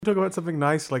Talk about something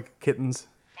nice like kittens.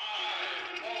 5,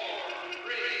 4,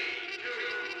 3,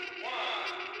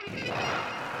 2,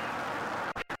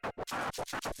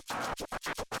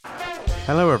 1.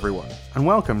 Hello everyone, and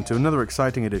welcome to another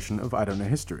exciting edition of I Don't Know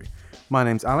History. My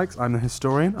name's Alex, I'm the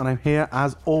historian, and I'm here,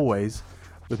 as always,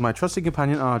 with my trusty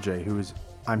companion RJ, who is,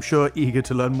 I'm sure, eager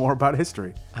to learn more about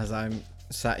history. As I'm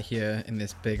sat here in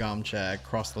this big armchair,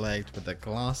 cross-legged, with a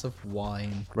glass of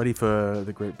wine. Ready for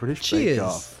the Great British Cheers. Bake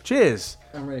Off. Cheers!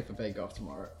 I'm ready for Bake Off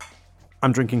tomorrow.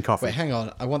 I'm drinking coffee. Wait, hang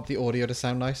on. I want the audio to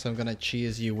sound nice, so I'm going to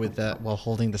cheers you with that while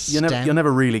holding the You'll stem.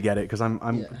 never really get it, because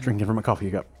I'm drinking from a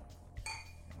coffee cup.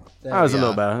 There That was a we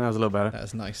little are. better. That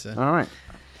was nicer. Alright.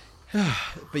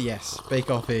 But yes,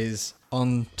 Bake Off is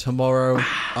on tomorrow.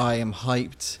 I am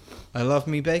hyped. I love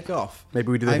me Bake Off. Maybe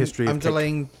we do the history I'm of cake.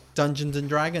 delaying Dungeons and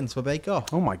Dragons for Bake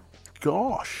Off. Oh my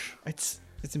gosh. It's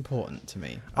important to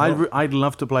me. I'd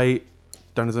love to play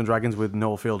Dungeons and Dragons with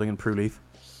Noel Fielding and Prue Leith.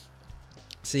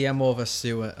 See, I'm more of a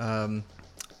Sue. Go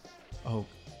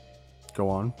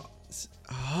on.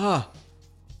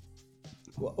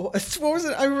 What was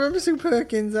it? I remember Sue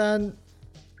Perkins and...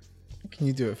 Can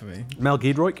you do it for me? Mel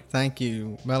Giedroyc. Thank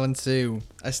you. Mel and Sue.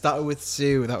 I started with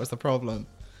Sue. That was the problem.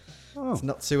 Oh. It's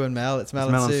not Sue and Mel. It's Mel,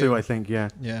 Mel and and Sue. Sue, I think, yeah.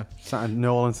 Yeah.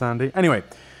 Noel and Sandy. Anyway,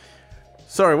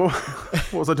 sorry, what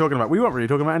was I talking about? We weren't really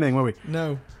talking about anything, were we?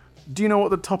 No. Do you know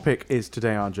what the topic is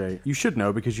today, RJ? You should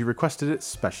know because you requested it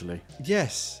specially.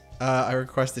 Yes. I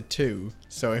requested 2.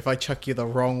 So if I chuck you the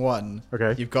wrong one,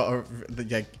 Okay. you've got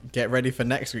to get ready for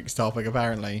next week's topic,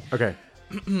 apparently. Okay.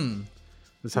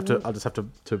 I'll just have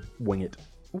to wing it.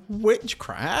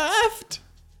 Witchcraft?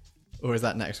 Or is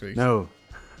that next week? No,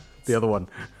 the other one.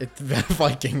 It's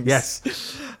Vikings. Yes,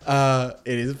 It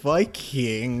is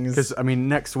Vikings. because I mean,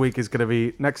 next week is going to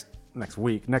be next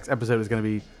episode is going to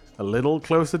be a little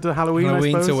closer to Halloween. I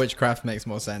Halloween suppose. to witchcraft makes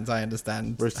more sense. I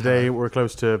understand. Whereas today we're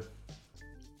close to.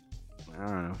 I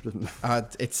don't know.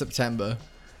 It's September.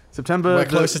 September. We're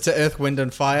closer to Earth, Wind,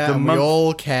 and Fire, the and month- we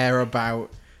all care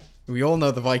about... We all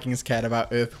know the Vikings cared about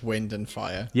Earth, Wind, and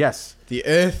Fire. Yes. The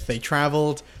Earth, they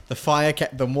travelled, the Fire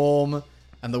kept them warm,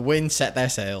 and the Wind set their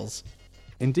sails.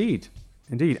 Indeed.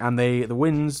 And the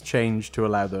winds changed to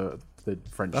allow the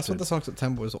French. That's what the song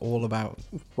September was all about.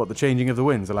 What, the changing of the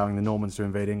winds, allowing the Normans to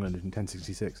invade England in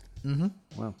 1066. Mm-hmm.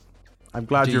 Well, I'm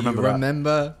glad Do you remember that.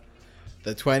 remember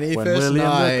the 21st When William the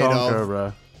night of...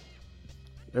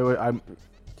 Conqueror.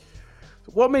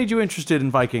 What made you interested in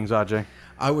Vikings, RJ?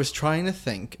 I was trying to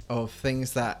think of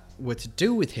things that were to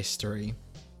do with history,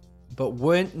 but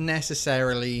weren't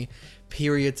necessarily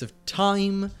periods of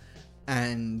time,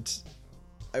 and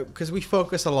because we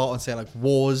focus a lot on, say, like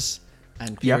wars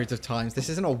and periods of times. This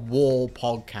isn't a war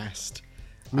podcast.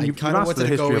 I mean, you've kinda asked for the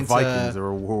history of Vikings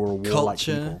or warlike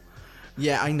culture. people.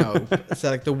 Yeah, I know. So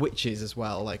like the witches as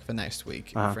well, like for next week,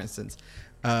 for instance.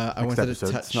 I Next wanted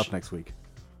episode, to it's touch not next week.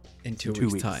 in 2 2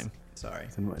 weeks' weeks. time. Sorry,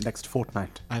 It's in next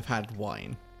fortnight. I've had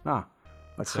wine.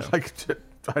 That's like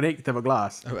an eighth of a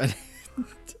glass.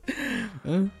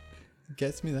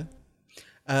 Gets me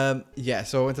there. Yeah,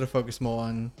 so I wanted to focus more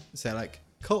on, say, like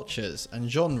cultures and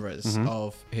genres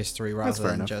of history rather fair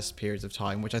than enough. just periods of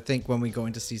time, which I think when we go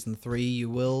into season 3, you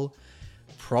will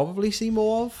probably see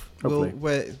more of.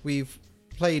 Hopefully. We've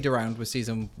played around with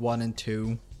season 1 and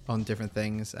 2 on different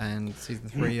things, and season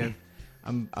 3,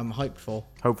 I'm hyped for.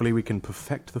 Hopefully we can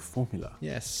perfect the formula.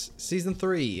 Yes, season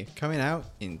 3 coming out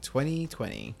in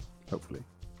 2020. Hopefully.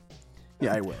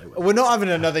 Yeah, I will. We're not having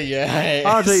another year.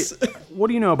 RJ, what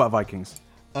do you know about Vikings?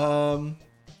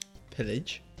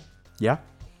 Pillage. Yeah?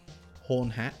 Horn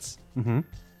hats,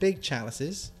 big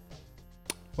chalices.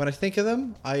 When I think of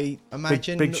them, I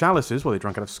imagine Big chalices? Well, they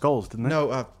drank out of skulls, didn't they?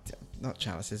 No, not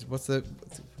chalices. What?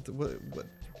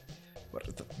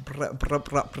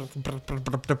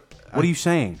 What are you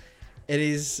saying? It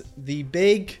is the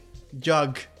big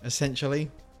jug, essentially.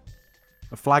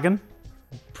 A flagon?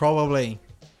 Probably.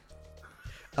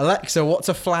 Alexa, what's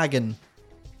a flagon?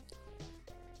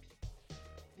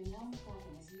 The noun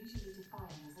flagon is usually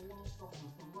defined as a large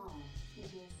bottle for wine,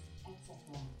 figures,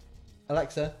 etc.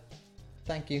 Alexa,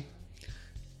 thank you.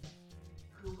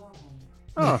 You're welcome.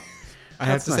 Oh. I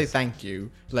have That's to say nice. thank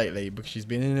you lately because she's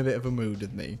been in a bit of a mood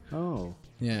with me. Oh.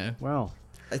 Yeah. Well.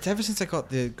 It's ever since I got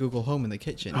the Google Home in the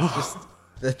kitchen. It's just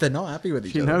they're not happy with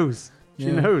each She other. knows. She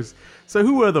Yeah. knows. So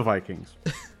who were the Vikings?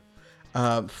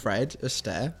 Fred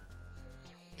Astaire.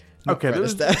 Not Okay, Fred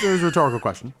there's Astaire. a rhetorical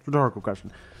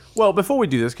question. Well, before we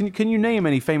do this, can you name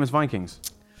any famous Vikings?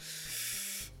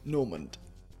 Normand.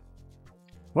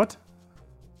 What?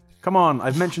 Come on,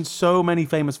 I've mentioned so many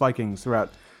famous Vikings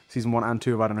throughout season 1 and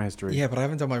 2 of I Don't Know History. Yeah, but I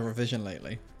haven't done my revision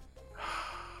lately.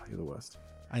 You're the worst.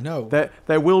 I know.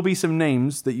 There will be some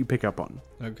names that you pick up on.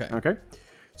 Okay. Okay?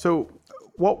 So,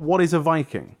 what is a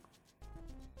Viking?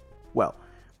 Well,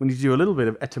 we need to do a little bit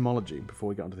of etymology before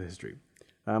we get onto the history.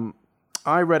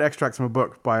 I read extracts from a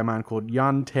book by a man called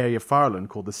Jan Terje Farland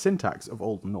called The Syntax of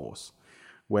Old Norse,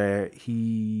 where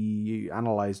he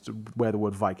analysed where the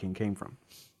word Viking came from.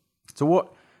 So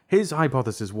what his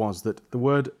hypothesis was that the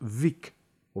word vik,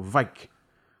 or vik,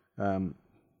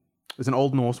 is an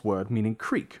Old Norse word meaning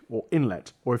creek, or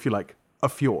inlet, or if you like, a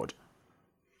fjord.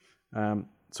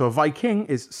 So a Viking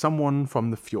is someone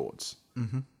from the fjords.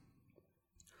 Mm-hmm.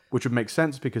 Which would make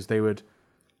sense because they would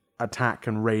attack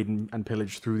and raid and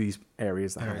pillage through these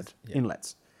areas that had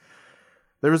inlets.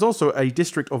 There is also a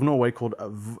district of Norway called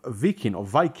Viken or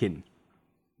Viking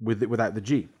without the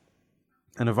G.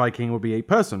 And a Viking would be a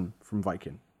person from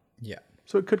Viking. Yeah.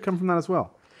 So it could come from that as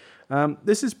well.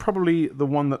 This is probably the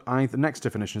one that the next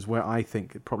definition is where I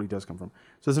think it probably does come from.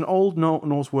 So there's an old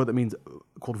Norse word that means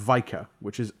called vika,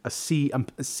 which is a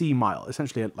sea mile,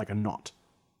 essentially like a knot.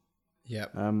 Yeah.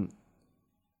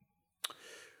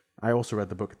 I also read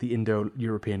the book The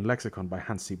Indo-European Lexicon by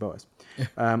Hans C. Boas,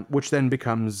 which then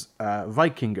becomes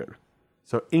Vikingur.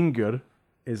 So Ingur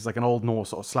is like an Old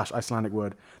Norse or / Icelandic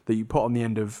word that you put on the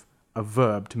end of a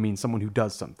verb to mean someone who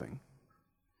does something.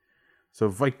 So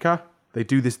Vika, they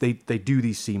do this. They do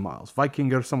these sea miles.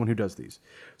 Vikingur, someone who does these.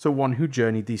 So one who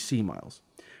journeyed these sea miles,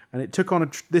 and it took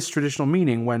on this traditional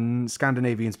meaning when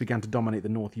Scandinavians began to dominate the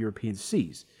North European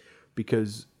seas,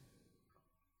 because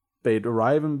they'd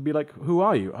arrive and be like, "Who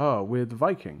are you?" "Oh, we're the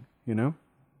Viking." You know.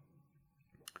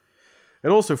 It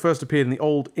also first appeared in the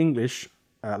Old English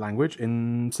language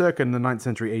in circa the 9th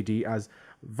century AD as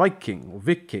Viking or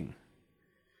Viking,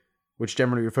 which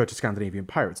generally referred to Scandinavian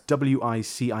pirates.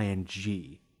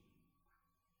 Wicing.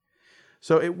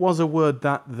 So it was a word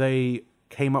that they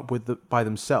came up with by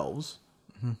themselves,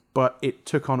 but it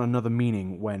took on another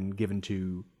meaning when given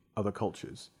to other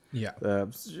cultures. Yeah.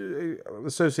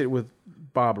 Associated with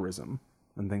barbarism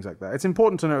and things like that. It's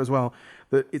important to note as well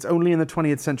that it's only in the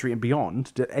 20th century and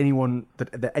beyond that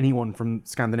anyone from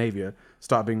Scandinavia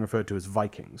started being referred to as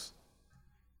Vikings.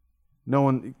 No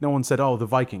one said, "Oh, the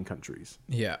Viking countries."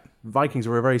 Yeah. Vikings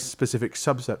were a very specific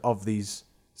subset of these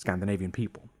Scandinavian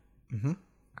people. Mm-hmm.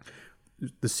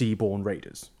 The sea-born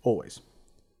raiders, always.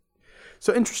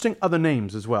 So interesting other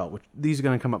names as well, which these are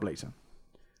going to come up later.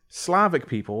 Slavic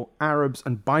people, Arabs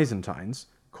and Byzantines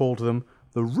called them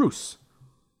the Rus,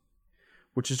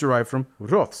 which is derived from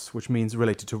Roths, which means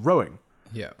related to rowing.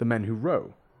 Yeah. The men who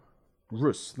row.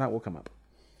 Rus, that will come up.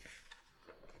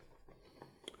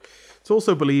 It's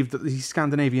also believed that the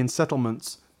Scandinavian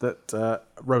settlements that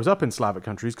rose up in Slavic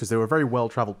countries, because they were very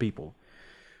well-travelled people,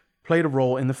 played a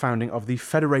role in the founding of the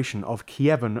Federation of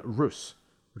Kievan Rus,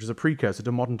 which is a precursor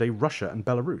to modern-day Russia and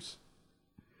Belarus.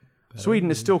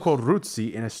 Sweden is still called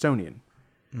Rutsi in Estonian.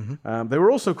 Mm-hmm. They were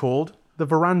also called the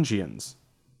Varangians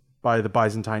by the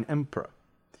Byzantine emperor.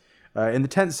 In the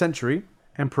 10th century,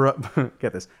 Emperor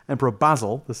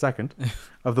Basil II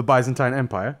of the Byzantine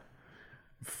Empire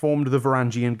formed the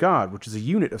Varangian Guard, which is a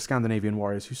unit of Scandinavian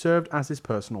warriors who served as his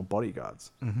personal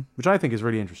bodyguards, which I think is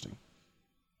really interesting.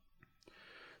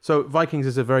 So Vikings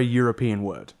is a very European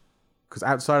word, because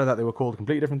outside of that they were called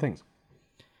completely different things.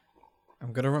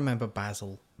 I'm going to remember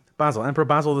Basil. Emperor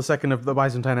Basil II of the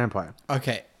Byzantine Empire.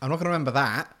 Okay, I'm not going to remember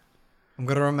that. I'm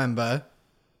going to remember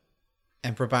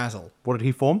Emperor Basil, What did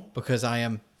he form? because I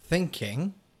am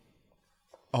thinking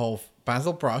of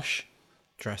Basil Brush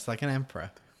dressed like an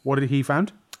emperor. What did he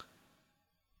found?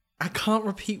 I can't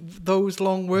repeat those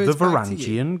long words. The back to you.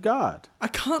 Varangian Guard. I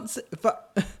can't say,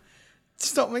 but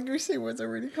stop making me say words I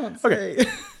really can't Okay.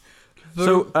 say.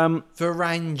 So,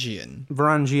 Varangian.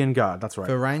 Varangian Guard, that's right.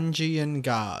 Varangian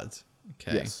Guard.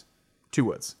 Okay. Yes. 2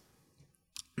 words.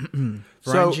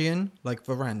 Varangian, like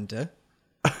veranda.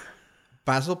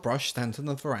 Basil Brush stands on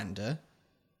the veranda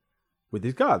With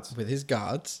his guards. with his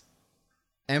guards.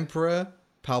 Emperor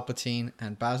Palpatine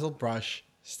and Basil Brush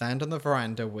stand on the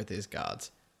veranda with his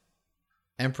guards.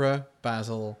 Emperor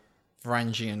Basil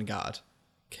Varangian Guard.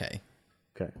 Okay.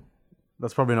 Okay.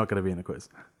 That's probably not going to be in the quiz.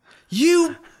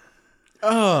 You...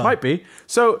 Might be.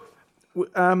 So,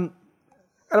 in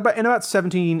about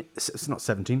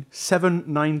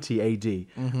 790 AD,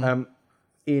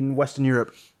 in Western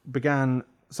Europe began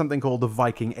something called the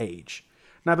Viking Age.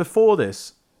 Now, before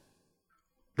this,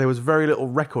 there was very little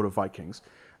record of Vikings.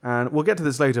 And we'll get to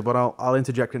this later, but I'll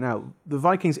interject it now. The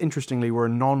Vikings, interestingly, were a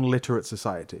non-literate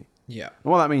society. Yeah.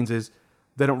 And what that means is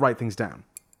they don't write things down.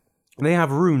 And they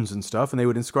have runes and stuff, and they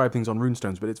would inscribe things on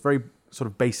runestones, but it's very sort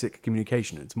of basic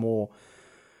communication. It's more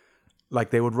like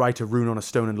they would write a rune on a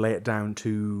stone and lay it down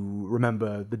to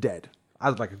remember the dead.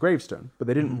 as like a gravestone, but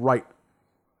they didn't write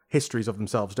histories of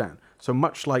themselves down. So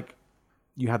much like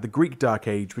you had the Greek Dark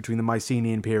Age between the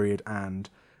Mycenaean period and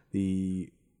the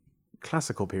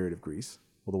classical period of Greece,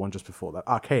 or the one just before that,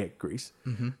 archaic Greece,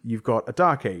 you've got a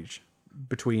Dark Age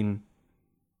between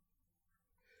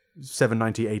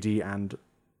 790 AD and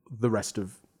the rest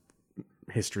of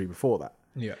history before that.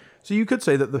 Yeah. So you could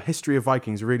say that the history of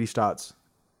Vikings really starts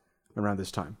around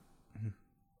this time.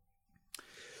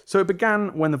 So it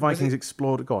began when the Vikings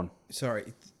explored... Go on.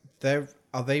 Sorry,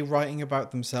 are they writing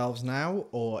about themselves now,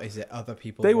 or is it other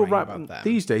people They will writing write... about them?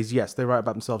 These days, yes, they write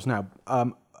about themselves now.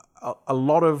 A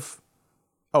lot of...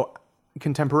 Oh,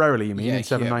 contemporarily, you mean, in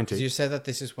 790? 'cause you said that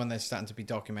this is when they're starting to be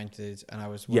documented, and I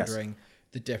was Yes. wondering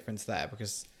the difference there,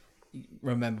 because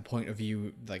remember, point of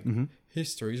view, like,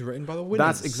 history is written by the winners.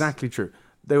 That's exactly true.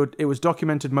 It was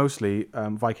documented mostly,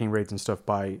 Viking raids and stuff,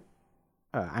 by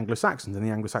Anglo-Saxons in the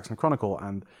Anglo-Saxon Chronicle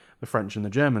and the French and the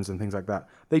Germans and things like that.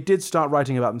 They did start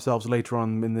writing about themselves later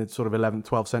on in the sort of 11th,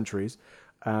 12th centuries,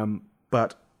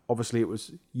 but obviously it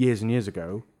was years and years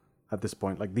ago at this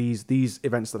point. Like these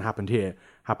events that happened here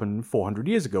happened 400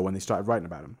 years ago when they started writing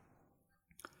about them.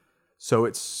 So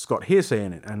it's got hearsay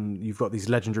in it, and you've got these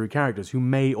legendary characters who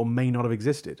may or may not have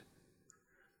existed,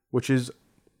 which is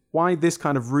why this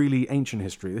kind of really ancient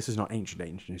history, this is not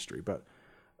ancient history, but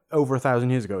over 1,000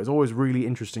 years ago, is always really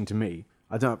interesting to me.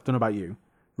 I don't know about you.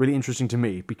 Really interesting to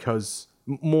me because,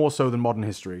 more so than modern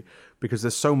history, because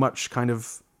there's so much kind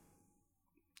of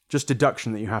just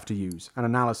deduction that you have to use and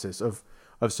analysis of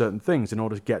certain things in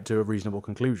order to get to a reasonable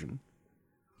conclusion.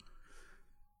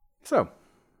 So,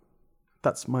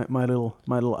 that's my little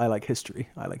I like history.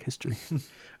 I like history.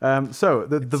 So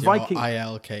the Viking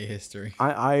ILK history.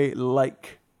 I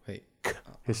like Wait,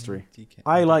 history. DK.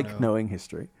 I don't like know. knowing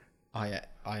history.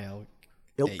 ILH.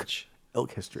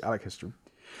 Ilk history. I like history.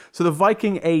 So the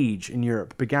Viking Age in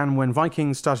Europe began when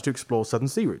Vikings started to explore southern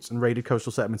sea routes and raided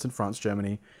coastal settlements in France,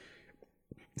 Germany,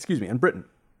 and Britain.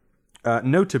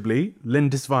 Notably,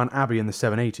 Lindisfarne Abbey in the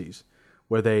 780s,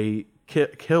 where they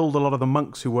killed a lot of the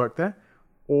monks who worked there,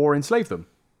 or enslaved them,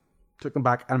 took them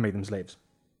back and made them slaves.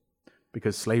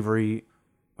 Because slavery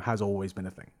has always been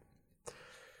a thing.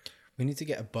 We need to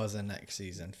get a buzzer next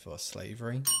season for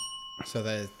slavery. So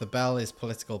there's the bell is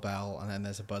political bell, and then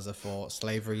there's a buzzer for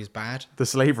slavery is bad. The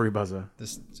slavery buzzer.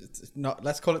 It's not.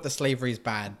 Let's call it the slavery is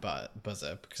bad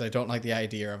buzzer, because I don't like the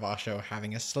idea of our show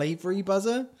having a slavery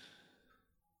buzzer.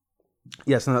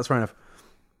 Yes, no, that's fair enough.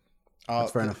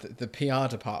 That's fair enough. The PR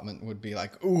department would be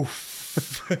like,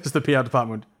 oof. Just the PR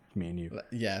department, me and you.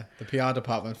 Yeah, the PR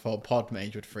department for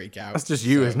Podmage would freak out. That's just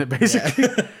you, isn't it, basically?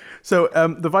 Yeah. So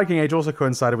the Viking Age also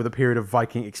coincided with a period of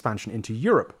Viking expansion into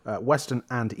Europe, Western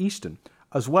and Eastern,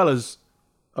 as well as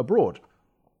abroad.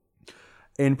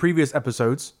 In previous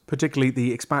episodes, particularly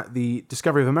the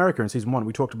discovery of America in Season 1,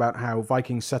 we talked about how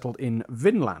Vikings settled in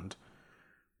Vinland,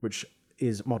 which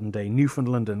is modern-day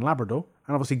Newfoundland and Labrador,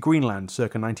 and obviously Greenland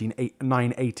circa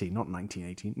 980, not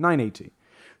 1980, 980.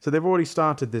 So they've already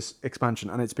started this expansion,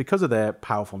 and it's because of their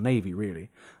powerful navy, really,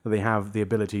 that they have the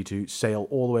ability to sail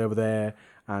all the way over there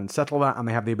and settle that, and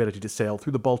they have the ability to sail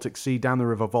through the Baltic Sea, down the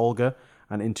River Volga,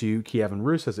 and into Kiev and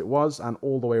Rus, as it was, and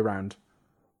all the way around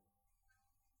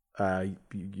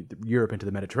Europe into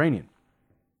the Mediterranean.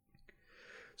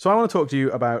 So I want to talk to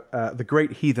you about the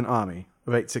Great Heathen Army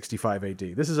of 865 AD.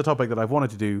 This is a topic that I've wanted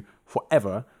to do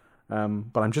forever,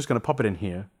 but I'm just going to pop it in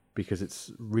here because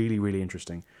it's really, really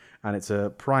interesting. And it's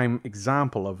a prime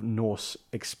example of Norse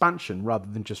expansion rather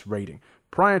than just raiding.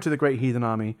 Prior to the Great Heathen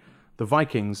Army, the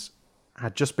Vikings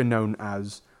had just been known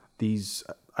as these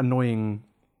annoying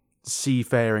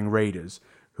seafaring raiders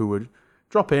who would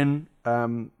drop in,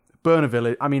 burn a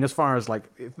village. I mean, as far as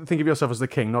like, think of yourself as the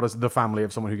king, not as the family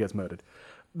of someone who gets murdered.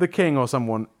 The king or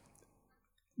someone,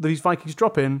 these Vikings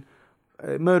drop in,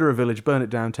 murder a village, burn it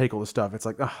down, take all the stuff. It's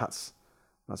like, that's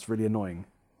really annoying.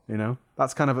 You know,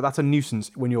 that's a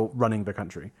nuisance when you're running the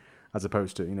country, as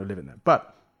opposed to living there.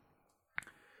 But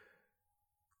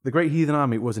the Great Heathen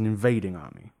Army was an invading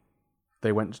army.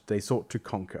 They sought to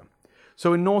conquer.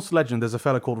 So in Norse legend, there's a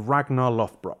fella called Ragnar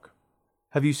Lothbrok.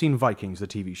 Have you seen Vikings, the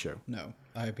TV show? No,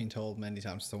 I have been told many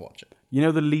times to watch it. You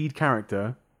know the lead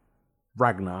character,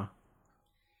 Ragnar.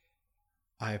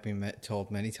 I have been told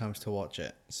many times to watch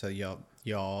it. So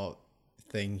your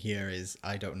thing here is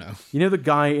I don't know. You know the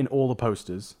guy in all the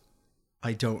posters?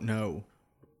 I don't know.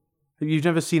 You've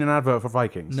never seen an advert for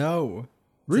Vikings? No. It's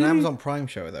Really? an Amazon Prime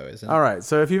show though, isn't it? All right.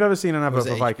 So if you've ever seen an Or advert is it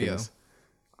for HBO? Vikings,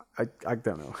 I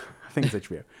don't know. I think it's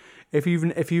HBO.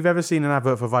 If you've ever seen an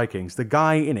advert for Vikings, the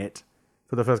guy in it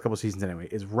for the first couple of seasons anyway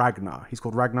is Ragnar. He's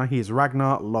called Ragnar. He is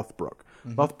Ragnar Lothbrok.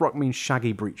 Lothbrok means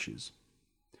shaggy breeches.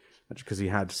 That's because he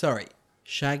had. Sorry.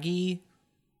 Shaggy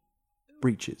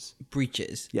breeches.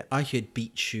 breeches. Yeah. I heard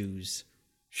beach shoes.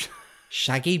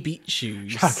 Shaggy beach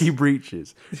shoes. Shaggy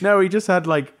breeches. No, he just had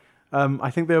like, I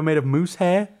think they were made of moose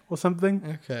hair or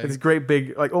something. Okay. It's great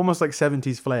big, like almost like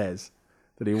 70s flares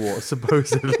that he wore,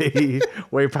 supposedly,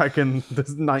 way back in the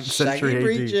 9th century Shaggy AD.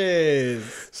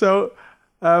 breeches. So,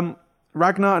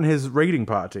 Ragnar and his raiding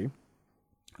party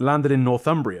landed in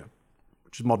Northumbria,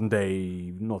 which is modern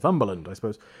day Northumberland, I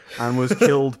suppose, and was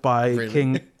killed by Really?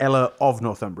 King Ella of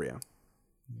Northumbria.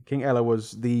 King Ella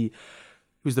was the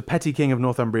petty king of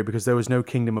Northumbria because there was no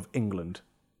kingdom of England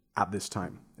at this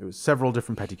time. It was several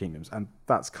different petty kingdoms, and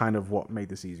that's kind of what made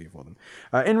this easier for them.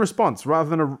 In response,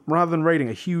 rather than raiding,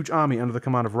 a huge army under the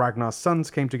command of Ragnar's sons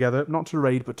came together, not to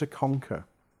raid, but to conquer.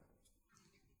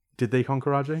 Did they conquer,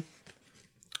 RJ?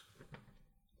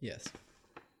 Yes.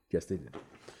 Yes, they did.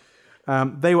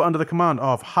 They were under the command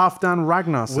of Halfdan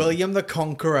Ragnarsson. William the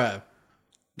Conqueror.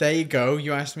 There you go.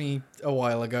 You asked me a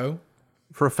while ago.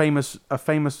 For a famous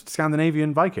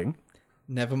Scandinavian Viking.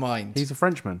 Never mind. He's a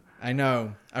Frenchman. I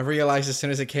know. I realized as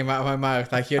soon as it came out of my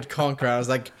mouth, I heard Conqueror. I was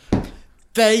like,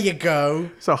 there you go.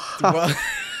 So Well,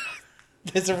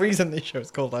 there's a reason this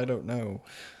show's called I Don't Know.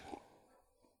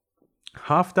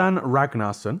 Halfdan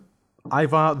Ragnarsson,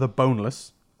 Ivar the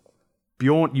Boneless,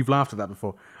 Bjorn, you've laughed at that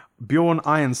before, Bjorn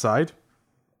Ironside,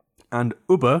 and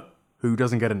Ubba, who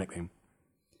doesn't get a nickname.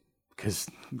 Because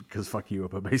fuck you,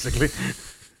 Ubba, basically.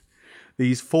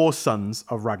 These 4 sons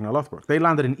of Ragnar Lothbrok. They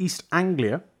landed in East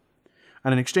Anglia,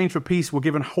 and in exchange for peace were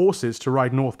given horses to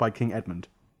ride north by King Edmund.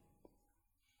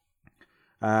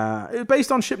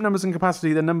 Based on ship numbers and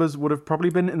capacity, the numbers would have probably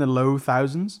been in the low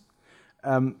thousands.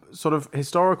 Sort of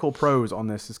historical prose on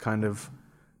this is kind of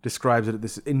describes it as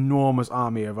this enormous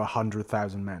army of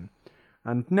 100,000 men.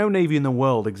 And no navy in the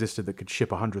world existed that could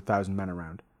ship 100,000 men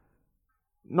around.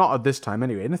 Not at this time,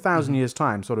 anyway. In 1,000 years'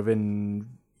 time, sort of in,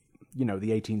 the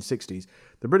 1860s,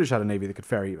 the British had a navy that could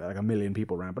ferry like 1 million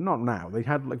people around, but not now. They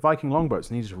had like Viking longboats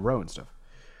and needed to row and stuff.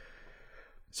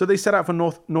 So they set out for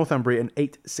Northumbria in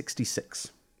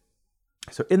 866.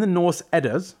 So in the Norse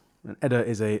Eddas, and Edda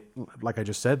is like I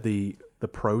just said, the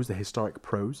prose, the historic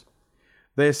prose,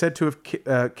 they are said to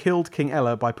have killed King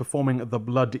Ella by performing the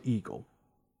Blood Eagle.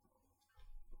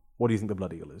 What do you think the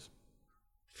Blood Eagle is?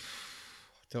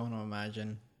 Don't want to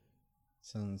imagine.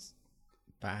 Sounds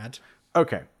bad.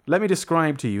 Okay, let me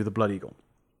describe to you the Blood Eagle.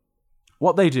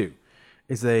 What they do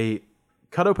is they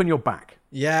cut open your back.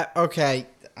 Yeah, okay.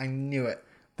 I knew it.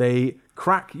 They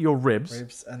crack your ribs.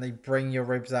 Ribs, and they bring your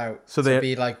ribs out So to they're-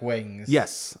 be like wings.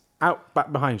 Yes, out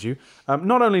back behind you.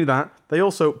 Not only that, they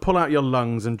also pull out your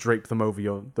lungs and drape them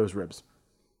over those ribs,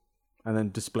 and then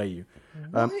display you.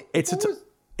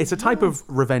 It's a type of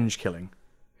revenge killing.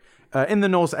 In the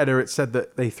Norse Edda, it said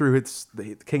that they threw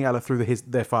King Ella threw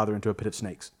their father into a pit of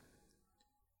snakes,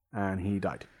 and he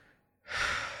died.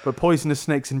 But poisonous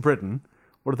snakes in Britain,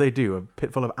 what do? A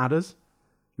pit full of adders?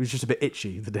 He was just a bit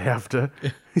itchy the day after.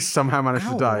 He somehow managed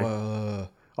to die.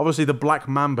 Obviously, the Black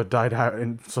Mamba died out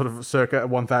in sort of circa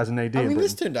 1000 AD. I in mean,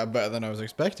 this Britain. turned out better than I was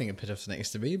expecting a pit of snakes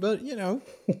to be, but,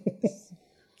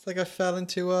 it's like I fell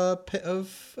into a pit of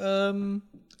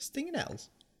stinging nettles.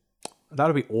 That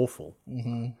would be awful.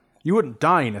 Mm-hmm. You wouldn't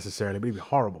die necessarily, but it'd be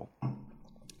horrible.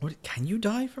 What, can you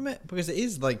die from it? Because it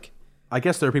is like... I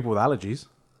guess there are people with allergies.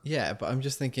 Yeah, but I'm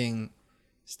just thinking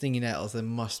stinging nettles, there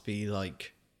must be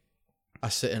like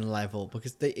a certain level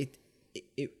because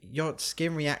your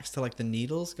skin reacts to like the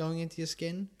needles going into your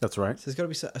skin. That's right. So there's got to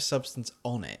be a substance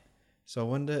on it. So I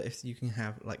wonder if you can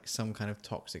have like some kind of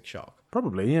toxic shock.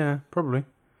 Probably, yeah, probably.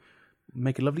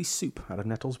 Make a lovely soup out of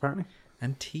nettles, apparently.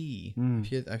 And tea.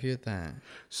 I've heard that.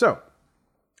 So,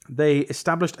 they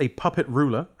established a puppet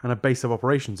ruler and a base of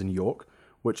operations in York,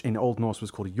 which in Old Norse was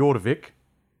called Jorvik,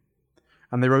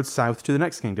 and they rode south to the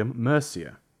next kingdom,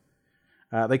 Mercia.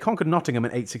 They conquered Nottingham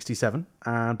in 867,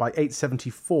 and by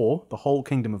 874, the whole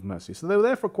kingdom of Mercia. So they were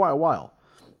there for quite a while.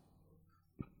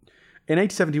 In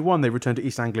 871, they returned to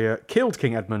East Anglia, killed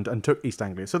King Edmund, and took East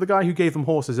Anglia. So the guy who gave them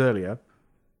horses earlier,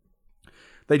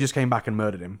 they just came back and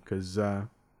murdered him, because,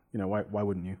 why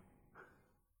wouldn't you?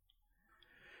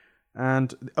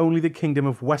 And only the kingdom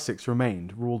of Wessex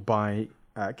remained, ruled by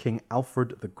King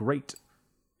Alfred the Great.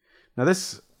 Now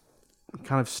this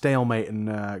kind of stalemate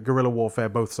and guerrilla warfare,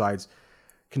 both sides,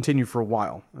 continued for a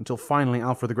while, until finally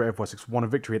Alfred the Great of Wessex won a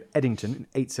victory at Eddington in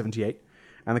 878,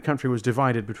 and the country was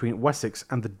divided between Wessex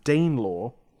and the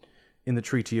Danelaw in the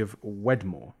Treaty of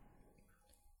Wedmore.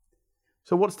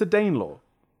 So what's the Danelaw?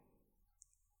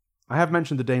 I have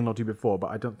mentioned the Danelaw to you before,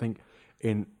 but I don't think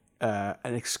in an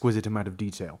exquisite amount of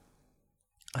detail.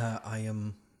 I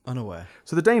am unaware.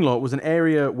 So the Danelaw was an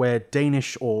area where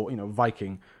Danish or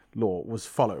Viking law was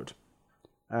followed.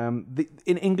 In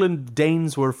England,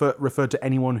 Danes were referred to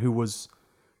anyone who was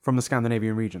from the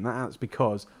Scandinavian region. That's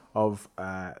because of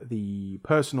the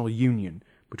personal union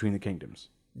between the kingdoms.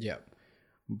 Yep.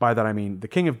 By that I mean the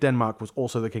King of Denmark was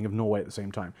also the King of Norway at the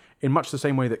same time, in much the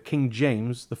same way that King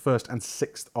James the First and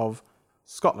Sixth of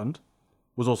Scotland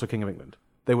was also King of England.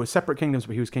 They were separate kingdoms,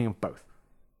 but he was king of both.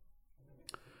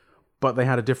 But they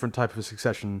had a different type of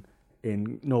succession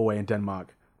in Norway and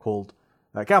Denmark called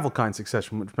Gavelkind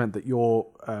succession, which meant that your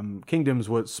kingdoms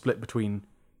were split between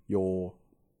your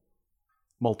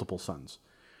multiple sons.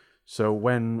 So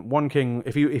when one king,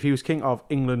 if he was king of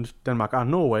England, Denmark, and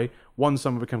Norway, one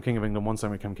son would become king of England, one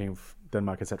son would become king of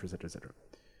Denmark, etc., etc., etc.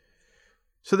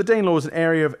 So the Danelaw was an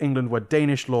area of England where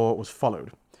Danish law was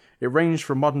followed. It ranged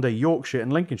from modern-day Yorkshire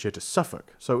and Lincolnshire to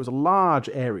Suffolk, so it was a large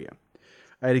area.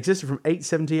 It existed from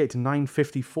 878 to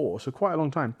 954, so quite a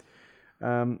long time.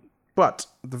 But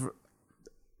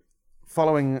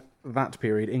following that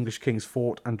period, English kings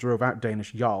fought and drove out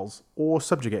Danish jarls or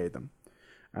subjugated them.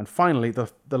 And finally,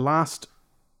 the last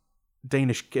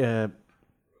Danish jarl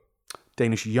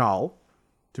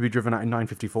to be driven out in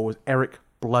 954 was Eric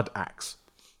Bloodaxe.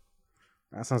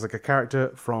 That sounds like a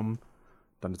character from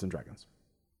Dungeons and Dragons.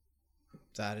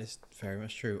 That is very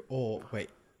much true. Or, wait,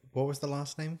 what was the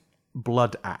last name?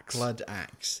 Bloodaxe.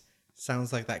 Bloodaxe.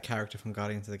 Sounds like that character from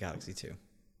Guardians of the Galaxy 2.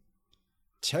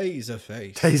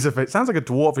 Taserface. Taserface. Sounds like a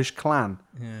dwarvish clan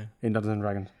Yeah. in Dungeons and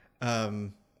Dragons.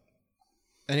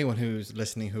 Anyone who's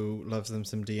listening who loves them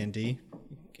some D&D,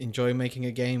 enjoy making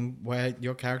a game where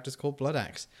your character's called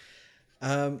Bloodaxe.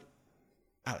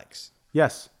 Alex,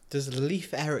 Yes. does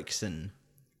Leif Erikson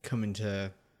come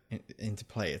into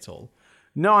play at all?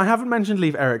 No, I haven't mentioned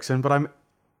Leif Erikson, but I'm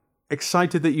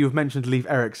excited that you've mentioned Leif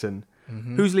Erikson.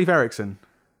 Mm-hmm. Who's Leif Erikson?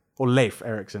 Or Leif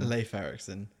Erikson? Leif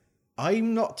Erikson.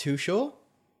 I'm not too sure.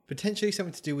 Potentially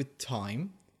something to do with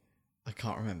time. I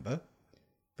can't remember.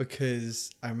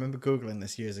 Because I remember Googling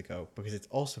this years ago, because it's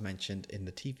also mentioned in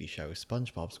the TV show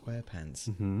SpongeBob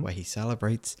SquarePants, where he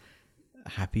celebrates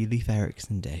Happy Leif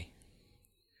Erikson Day.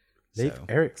 Leif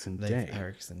Erikson Day. Leif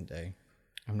Erikson Day.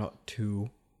 I'm not too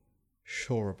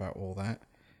sure about all that.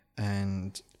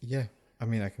 And yeah, I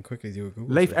mean, I can quickly do a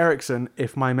Google Leif search. Erikson,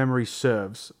 if my memory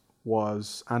serves,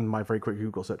 was, and my very quick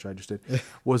Google search I just did,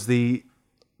 was the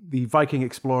Viking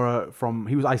explorer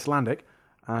he was Icelandic,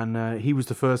 and he was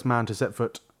the first man to set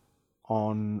foot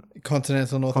on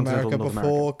Continental North America before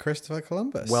America. Christopher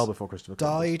Columbus. Well before Christopher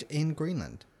Columbus. Died in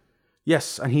Greenland.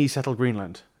 Yes, and he settled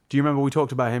Greenland. Do you remember we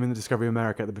talked about him in the Discovery of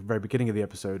America at the very beginning of the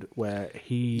episode, where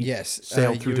he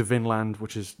sailed through to Vinland,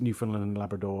 which is Newfoundland and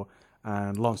Labrador,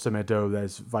 and L'Anse Meadow,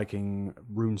 there's Viking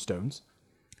runestones.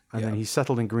 And then he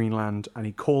settled in Greenland, and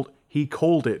he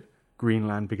called it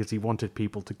Greenland because he wanted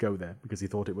people to go there, because he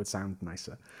thought it would sound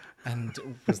nicer. And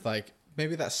was like,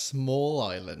 maybe that small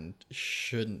island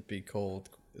shouldn't be called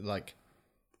like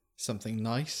something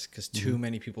nice, because too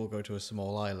many people go to a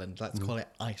small island. Let's call it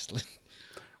Iceland.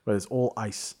 Where it's all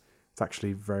ice. It's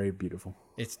actually very beautiful.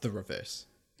 It's the reverse.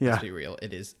 Yeah. Let's be real.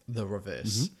 It is the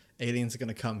reverse. Aliens are going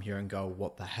to come here and go,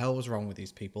 what the hell is wrong with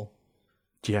these people?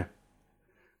 Yeah.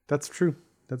 That's true.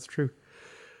 That's true.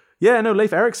 Yeah, no,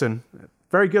 Leif Erikson.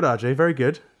 Very good, RJ. Very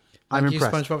good. I'm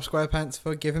impressed. Thank you, SpongeBob SquarePants,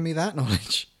 for giving me that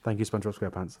knowledge. Thank you, SpongeBob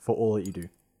SquarePants, for all that you do.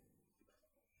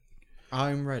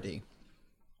 I'm ready.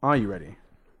 Are you ready?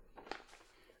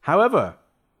 However,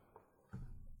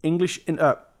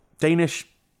 Danish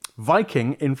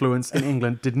Viking influence in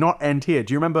England did not end here.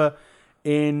 Do you remember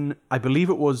in, I believe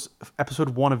it was episode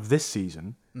 1 of this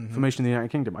season, Formation of the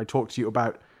United Kingdom, I talked to you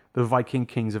about the Viking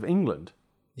kings of England.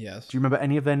 Yes. Do you remember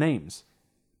any of their names?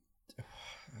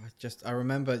 I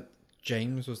remember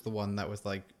James was the one that was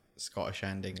like Scottish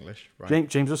and English, right?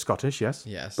 James was Scottish, yes.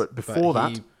 Yes. But before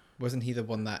that... Wasn't he the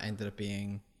one that ended up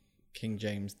being King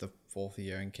James the 4th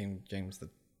year and King James the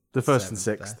 1st and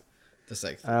 6th? There? The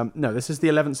 6th. No, this is the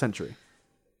 11th century.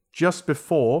 Just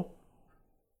before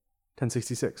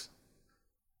 1066.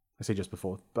 I say just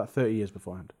before, about 30 years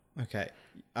beforehand. Okay.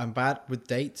 I'm bad with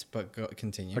dates, but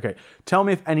continue. Okay. Tell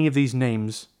me if any of these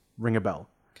names ring a bell.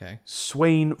 Okay.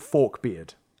 Sweyn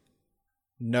Forkbeard.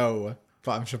 No,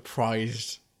 but I'm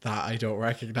surprised that I don't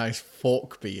recognize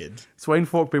Forkbeard. Sweyn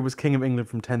Forkbeard was king of England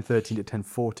from 1013 to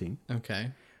 1014.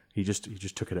 Okay. He just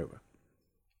took it over.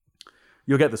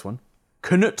 You'll get this one.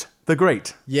 Canute the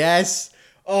Great. Yes.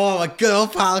 Oh, my good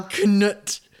old pal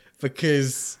Canute.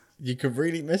 Because you could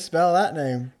really misspell that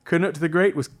name. Canute the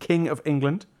Great was king of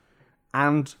England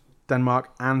and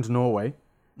Denmark and Norway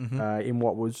in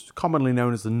what was commonly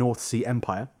known as the North Sea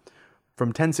Empire from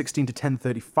 1016 to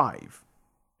 1035.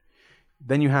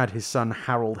 Then you had his son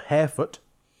Harold Harefoot.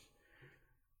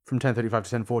 from 1035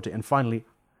 to 1040, and finally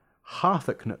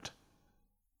Harthacnut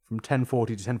from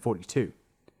 1040 to 1042.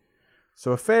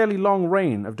 So a fairly long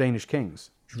reign of Danish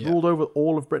kings, which ruled over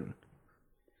all of Britain.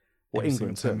 Or Every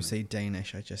England, single time you certainly. say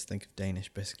Danish, I just think of Danish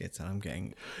biscuits, and I'm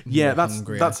getting Yeah, more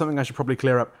hungrier. that's something I should probably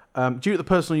clear up. Due to the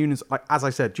personal unions, like as I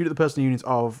said, due to the personal unions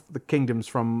of the kingdoms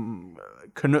from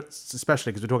Knuts,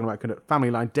 especially because we're talking about Knut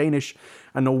family line, Danish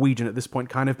and Norwegian at this point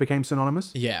kind of became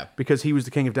synonymous. Yeah. Because he was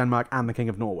the king of Denmark and the king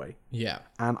of Norway. Yeah.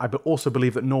 And I also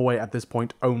believe that Norway at this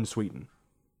point owned Sweden.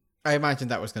 I imagine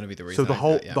that was going to be the reason. So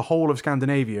the whole of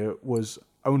Scandinavia was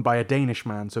owned by a Danish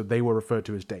man, so they were referred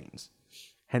to as Danes.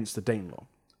 Hence the Danelaw.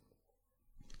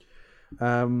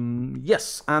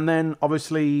 Yes, and then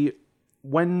obviously,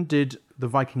 when did the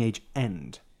Viking Age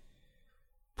end?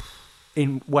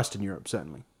 In Western Europe,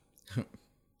 certainly.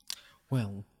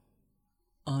 Well,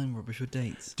 I'm rubbish with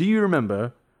dates. Do you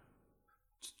remember,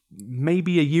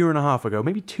 maybe a year and a half ago,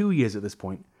 maybe 2 years at this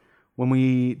point, when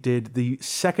we did the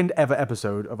second ever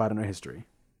episode of I Don't Know History?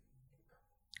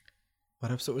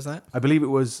 What episode was that? I believe it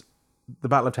was the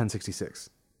Battle of 1066.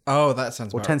 Oh, that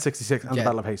sounds Or about 1066 and the Yeah.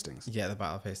 Battle of Hastings. Yeah, the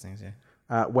Battle of Hastings,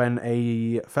 yeah. When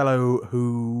a fellow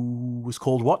who was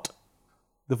called what?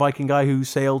 The Viking guy who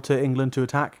sailed to England to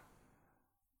attack?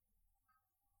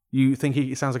 You think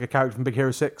he sounds like a character from Big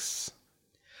Hero 6?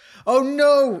 Oh,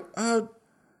 no!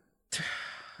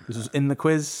 This was in the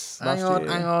quiz last year.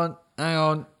 Hang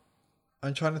on.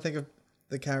 I'm trying to think of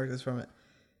the characters from it.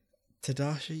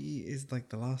 Tadashi is like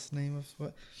the last name of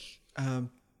what? I'm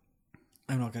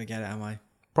not going to get it, am I?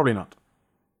 Probably not.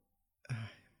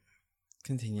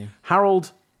 Continue.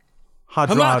 Harold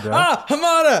Hardrada.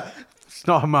 Hamada! It's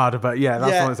not Hamada, but yeah,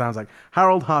 that's Yeah. what it sounds like.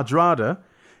 Harold Hardrada,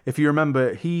 if you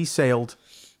remember, he sailed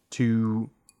to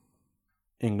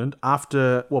England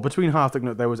after, between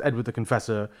Harthacnut there was Edward the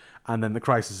Confessor and then the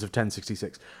crisis of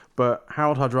 1066. But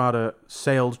Harold Hardrada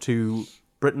sailed to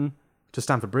Britain, to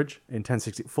Stamford Bridge in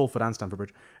 1060, Fulford and Stamford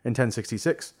Bridge in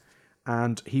 1066,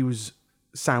 and he was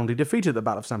soundly defeated at the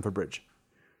Battle of Stamford Bridge.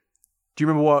 Do you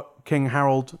remember what King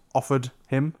Harold offered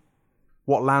him?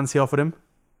 What lands he offered him?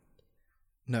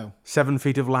 No. 7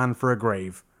 feet of land for a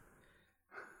grave.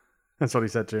 That's what he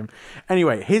said to him.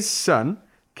 Anyway, his son,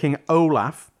 King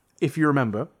Olaf, if you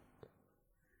remember,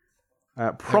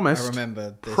 promised I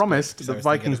remember this promised bit, 'cause I that was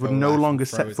Vikings thinking would of no Olaf longer and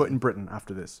set foot Frozen. in Britain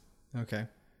after this, Okay.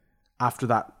 after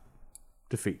that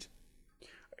defeat.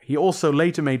 He also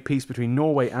later made peace between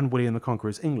Norway and William the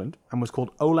Conqueror's England and was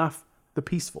called Olaf the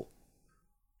Peaceful.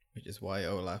 Which is why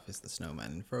Olaf is the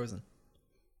snowman in Frozen.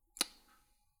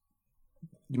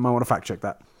 You might want to fact check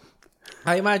that.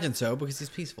 I imagine so, because he's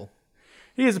peaceful.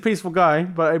 He is a peaceful guy,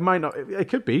 but it might not. It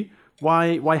could be.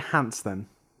 Why Hans then?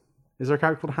 Is there a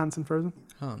character called Hans in Frozen?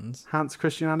 Hans. Hans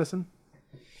Christian Andersen,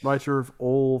 writer of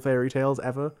all fairy tales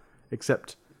ever,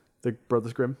 except the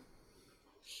Brothers Grimm.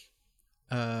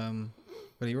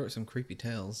 But he wrote some creepy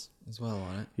tales as well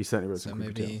on it. He certainly wrote So some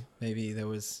creepy tales. maybe there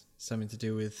was something to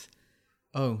do with,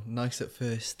 nice at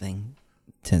first thing.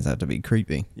 Turns out to be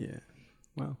creepy. Yeah.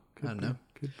 Well, I don't know.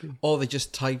 Could be. Or they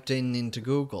just typed into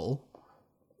Google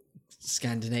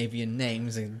Scandinavian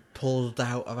names and pulled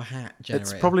out of a hat generator.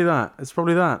 It's probably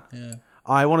that. Yeah.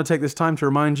 I want to take this time to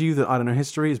remind you that I Don't Know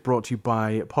History is brought to you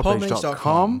by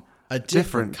podpage.com. A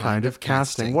different kind of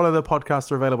casting. What other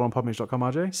podcasts are available on podpage.com,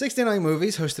 RJ? 69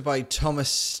 Movies, hosted by Thomas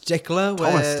Stickler,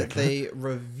 where they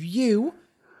review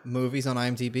movies on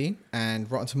IMDb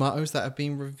and Rotten Tomatoes that have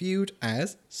been reviewed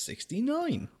as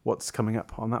 69. What's coming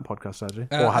up on that podcast, RJ?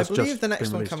 I believe the next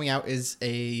been one released? coming out is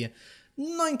a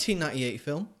 1998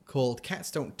 film called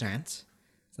Cats Don't Dance.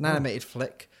 It's an animated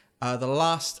flick. The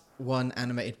last one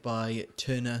animated by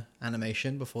Turner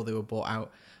Animation before they were bought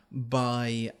out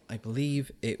by, I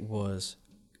believe it was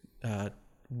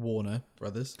Warner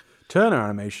Brothers. Turner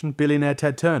Animation, billionaire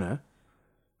Ted Turner,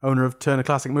 owner of Turner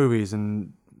Classic Movies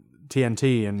and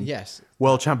TNT and Yes,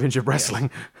 World Championship Wrestling.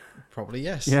 probably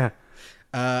yes. Yeah.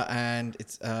 And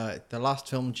it's the last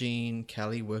film Gene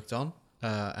Kelly worked on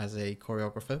as a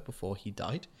choreographer before he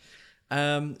died.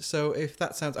 So if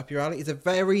that sounds up your alley, it's a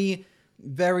very,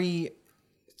 very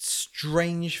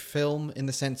strange film in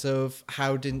the sense of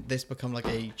how didn't this become like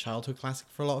a childhood classic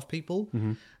for a lot of people?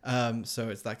 So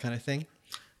it's that kind of thing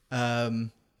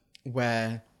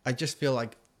where I just feel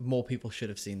like more people should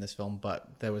have seen this film,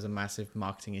 but there was a massive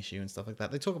marketing issue and stuff like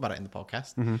that. They talk about it in the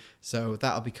podcast. So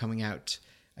that'll be coming out,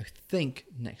 I think,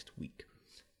 next week.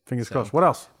 Fingers crossed. What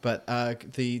else? But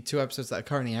the 2 episodes that are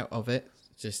currently out of it,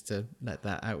 just to let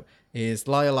that out, is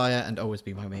Liar Liar and Always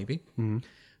Be My Maybe.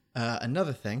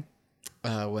 Another thing,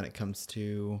 when it comes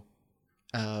to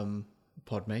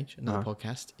Podmage, another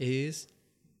podcast, is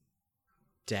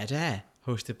Dead Air,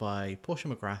 hosted by Portia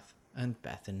McGrath and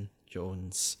Bethan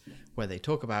Jones, where they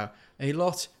talk about a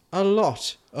lot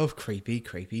of creepy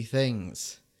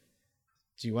things.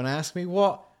 Do you want to ask me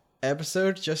what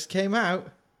episode just came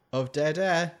out of Dead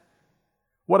Air?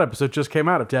 What episode just came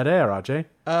out of Dead Air, RJ?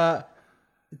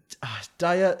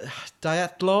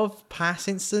 Dyatlov Pass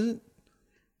Incident?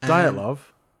 Dyatlov?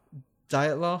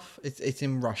 Dyatlov? It's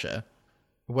in Russia,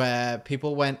 where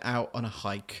people went out on a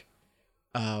hike,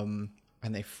 and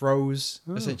they froze.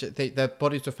 Essentially, their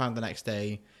bodies were found the next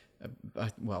day,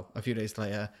 a few days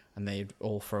later, and they'd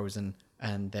all frozen,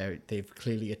 and they've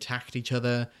clearly attacked each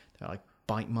other. They're like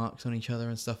bite marks on each other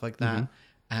and stuff like that,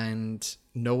 and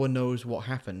no one knows what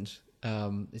happened.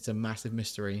 It's a massive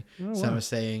mystery. Some are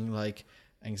saying like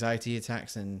anxiety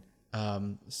attacks, and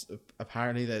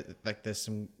apparently there's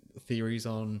some theories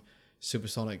on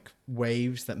supersonic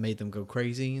waves that made them go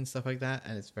crazy and stuff like that,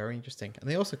 and it's very interesting. And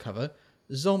they also cover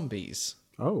zombies.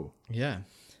 Oh. Yeah.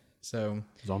 So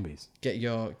Zombies.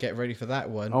 Get ready for that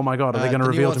one. Oh my god, are they going to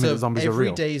reveal to me that zombies are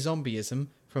real? Everyday zombieism,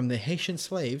 from the Haitian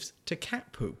slaves to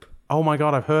cat poop. Oh my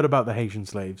god, I've heard about the Haitian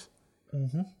slaves.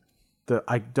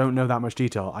 I don't know that much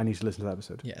detail. I need to listen to that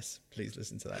episode. Yes, please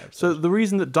listen to that episode. So the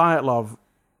reason that Dyatlov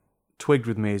twigged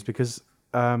with me is because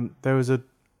there was a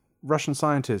Russian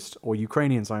scientist or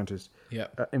Ukrainian scientist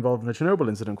involved in the Chernobyl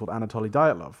incident called Anatoly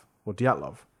Dyatlov, or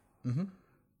Dyatlov. Mm-hmm.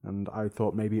 And I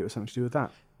thought maybe it was something to do with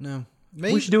that. No.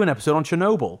 Maybe. We should do an episode on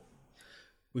Chernobyl.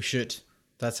 We should.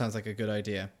 That sounds like a good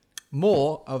idea.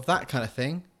 More of that kind of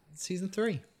thing in season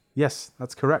 3. Yes,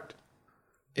 that's correct.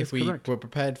 If we were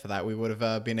prepared for that, we would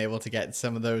have been able to get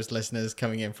some of those listeners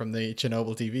coming in from the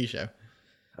Chernobyl TV show.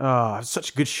 Oh, it's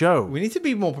such a good show. We need to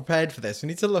be more prepared for this. We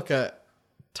need to look at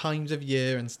times of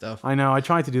year and stuff. I know. I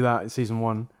tried to do that in season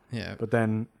 1. Yeah. But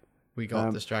then we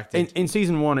got distracted. In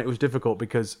season 1, it was difficult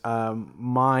because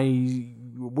we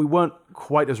weren't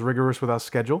quite as rigorous with our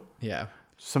schedule. Yeah.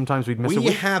 Sometimes we'd miss a week.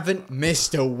 We haven't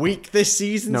missed a week this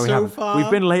season far. We've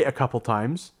been late a couple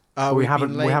times. We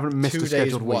haven't missed 2 a scheduled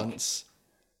days week. once.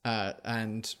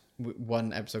 And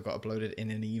one episode got uploaded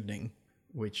in an evening,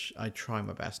 which I try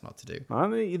my best not to do.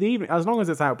 The evening, as long as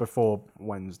it's out before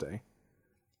Wednesday,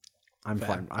 I'm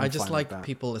fine. I just fine like with that.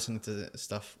 people listening to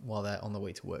stuff while they're on the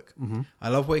way to work. Mm-hmm. I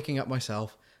love waking up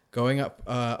myself, going up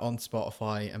on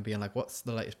Spotify and being like, what's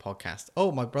the latest podcast?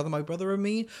 Oh, my brother and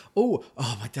me. Oh,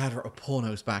 my dad wrote a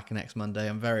porno's back next Monday.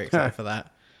 I'm very excited for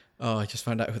that. Oh, I just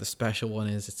found out who the special one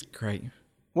is. It's great.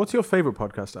 What's your favorite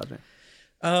podcast, Adney?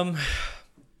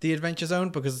 The Adventure Zone,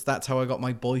 because that's how I got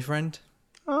my boyfriend.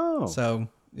 Oh. So,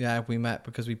 yeah, we met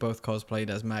because we both cosplayed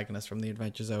as Magnus from the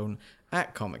Adventure Zone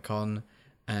at Comic-Con,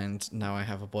 and now I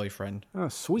have a boyfriend. Oh,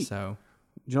 sweet. So,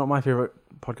 do you know what my favorite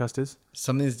podcast is?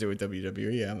 something to do with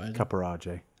WWE, I imagine. Cuppa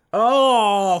RJ.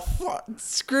 Oh,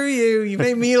 screw you. You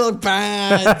made me look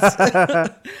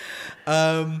bad.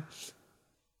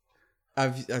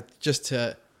 I've just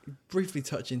to briefly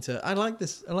touch into, I like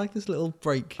this little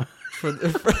break for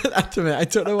that to me. I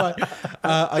don't know why.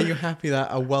 Are you happy that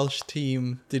a Welsh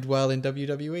team did well in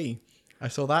WWE? I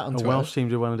saw that on Twitter. A Welsh team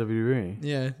did well in WWE.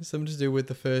 Yeah, something to do with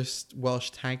the first Welsh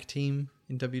tag team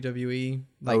in WWE.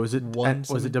 Was it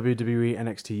WWE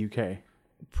NXT UK?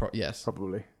 Yes.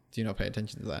 Probably. Do you not pay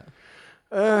attention to that?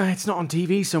 It's not on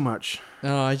TV so much.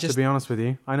 No, to be honest with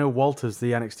you, I know Walter's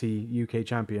the NXT UK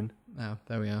champion. Oh,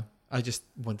 there we are. I just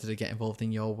wanted to get involved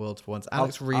in your world for once.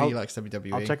 Alex really likes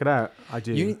WWE. I'll check it out. I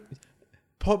do.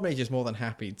 Podmage is more than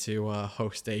happy to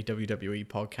host a WWE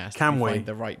podcast. Can we? Find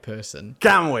the right person.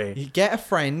 Can we? You get a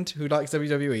friend who likes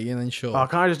WWE, and then sure. Oh,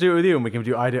 can I just do it with you and we can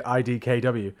do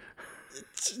IDKW?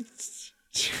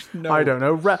 No. I don't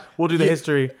know. We'll do the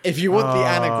history. If you want the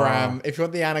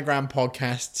anagram,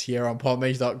 podcasts here on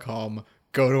podmage.com,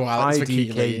 go to Alex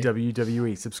Vakili.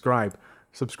 IDKWWE.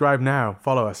 Subscribe now.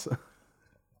 Follow us.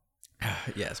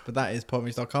 Yes, but that is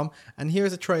podmage.com, and here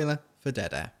is a trailer for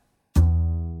Dead Air.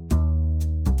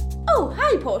 Oh,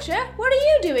 hi Portia. What are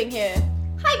you doing here?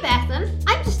 Hi Bethan,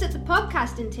 I'm just at the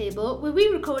podcasting table where we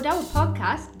record our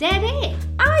podcast, Dead Air.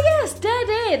 Ah yes, Dead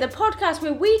Air, the podcast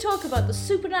where we talk about the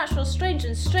supernatural, strange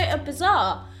and straight up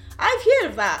bizarre. I've heard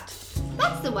of that.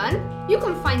 That's the one. You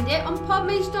can find it on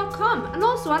podmage.com and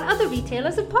also on other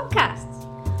retailers of podcasts.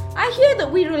 I hear that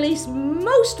we release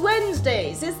most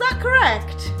Wednesdays, is that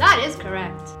correct? That is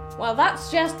correct. Well,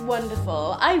 that's just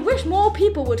wonderful. I wish more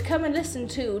people would come and listen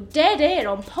to Dead Air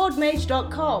on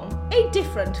podmage.com, a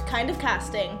different kind of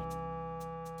casting.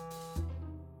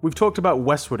 We've talked about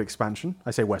westward expansion.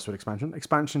 I say westward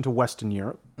expansion to Western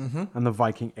Europe and the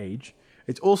Viking Age.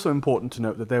 It's also important to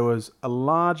note that there was a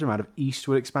large amount of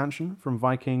eastward expansion from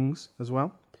Vikings as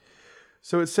well.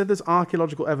 So it's said there's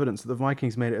archaeological evidence that the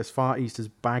Vikings made it as far east as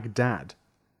Baghdad.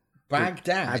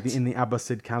 Baghdad. in the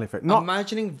Abbasid Caliphate.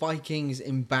 Imagining Vikings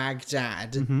in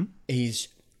Baghdad is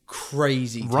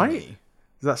crazy to Right? me.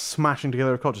 That smashing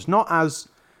together of cultures.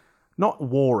 Not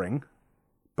warring,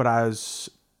 but as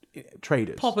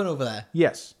traders. Popping over there.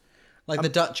 Yes. Like the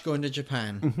Dutch going to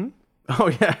Japan. Oh,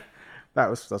 yeah.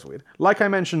 That's weird. Like I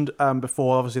mentioned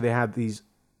before, obviously they had these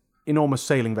enormous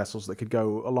sailing vessels that could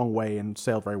go a long way and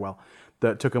sail very well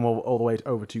that took them all the way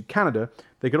over to Canada.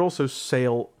 They could also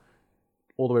sail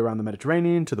all the way around the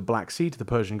Mediterranean, to the Black Sea, to the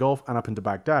Persian Gulf, and up into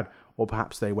Baghdad. Or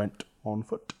perhaps they went on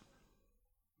foot.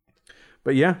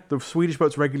 But yeah, the Swedish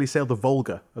boats regularly sailed the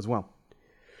Volga as well.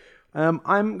 I'm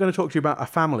going to talk to you about a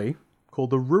family called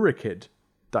the Rurikid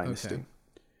dynasty. Okay.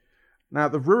 Now,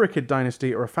 the Rurikid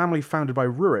dynasty are a family founded by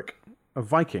Rurik, a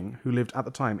Viking who lived at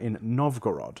the time in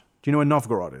Novgorod. Do you know where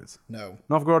Novgorod is? No.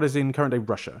 Novgorod is in current-day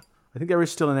Russia. I think there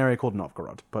is still an area called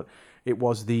Novgorod, but it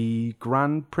was the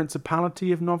Grand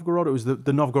Principality of Novgorod. It was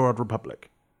the Novgorod Republic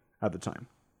at the time.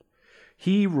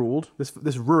 He ruled, this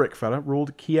Rurik fella,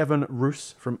 ruled Kievan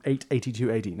Rus from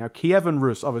 882 AD. Now, Kievan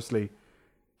Rus, obviously,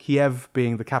 Kiev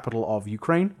being the capital of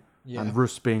Ukraine, and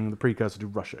Rus being the precursor to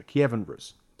Russia. Kievan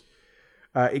Rus.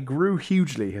 It grew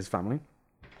hugely, his family.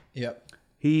 Yep.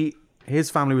 His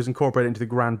family was incorporated into the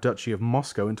Grand Duchy of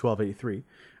Moscow in 1283,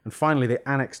 and finally they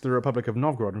annexed the Republic of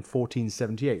Novgorod in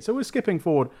 1478. So we're skipping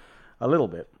forward a little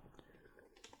bit.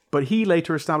 But he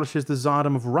later establishes the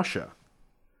Tsardom of Russia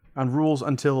and rules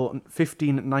until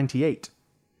 1598.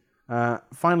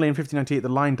 Finally, in 1598, the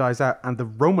line dies out and the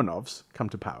Romanovs come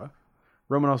to power.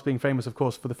 Romanovs being famous, of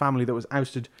course, for the family that was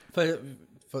ousted For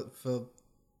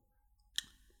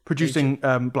producing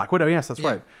Black Widow. Yes, that's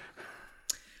right.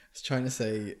 I was trying to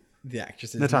say the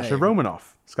actress's Natasha name.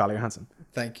 Romanoff, Scarlett Johansson.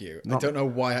 Thank you. I don't know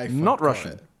why I Not forgot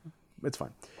Russian. it. It's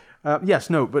fine. Yes,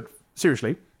 no, but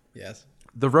seriously, Yes.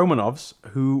 the Romanovs,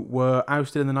 who were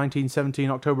ousted in the 1917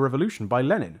 October Revolution by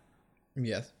Lenin.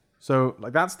 Yes. So,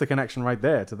 like, that's the connection right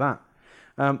there to that.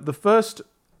 The first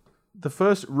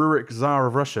Rurik Tsar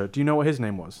of Russia, do you know what his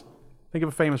name was? Think of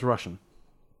a famous Russian.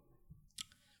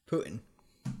 Putin.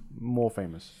 More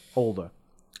famous. Older.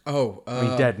 Oh, I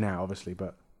mean, dead now, obviously,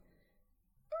 but...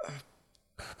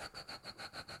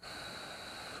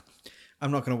 I'm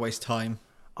not going to waste time.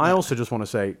 I also just want to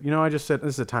say, I just said,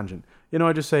 this is a tangent.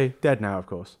 I just say, dead now, of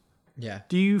course. Yeah.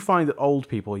 Do you find that old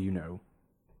people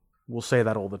will say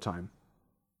that all the time?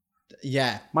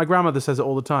 Yeah. My grandmother says it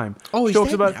all the time. Oh, she he's talks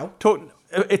dead about now?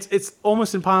 It's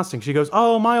almost in passing. She goes,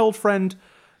 "Oh, my old friend,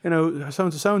 so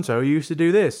and so used to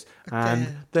do this, and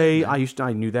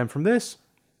I knew them from this."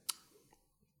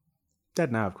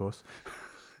 Dead now, of course.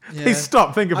 Yeah. Hey,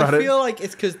 stop. Think about I it. feel like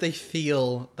it's because they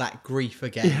feel that grief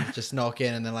again. Just knock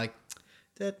in and they're like,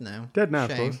 dead now. Dead now,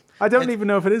 Shame. of course. I don't even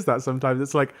know if it is that. Sometimes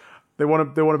it's like they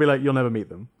want to be like, "You'll never meet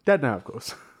them." Dead now, of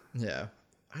course. Yeah.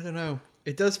 I don't know.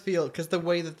 It does feel, because the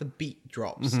way that the beat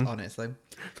drops on it, it's like,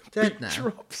 dead now.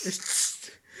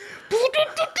 Drops.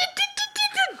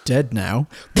 Dead now.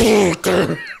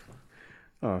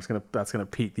 Oh, that's gonna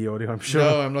peak the audio, I'm sure.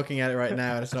 No, I'm looking at it right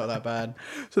now and it's not that bad.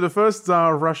 So the first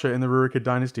Tsar of Russia in the Rurikid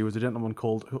dynasty was a gentleman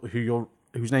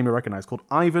whose name you recognize, called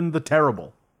Ivan the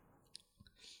Terrible.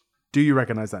 Do you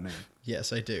recognize that name?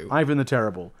 Yes, I do. Ivan the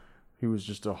Terrible. He was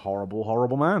just a horrible,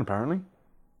 horrible man, apparently.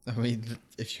 I mean,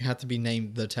 if you had to be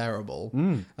named the Terrible,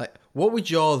 like, what would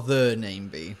your the name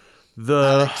be?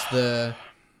 Alex the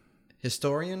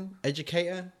historian,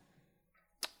 educator,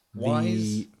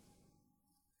 wise.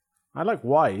 I like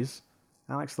wise.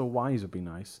 Alex the Wise would be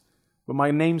nice, but my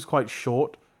name's quite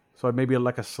short, so I'd maybe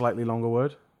like a slightly longer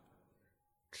word.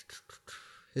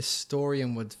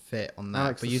 Historian would fit on that,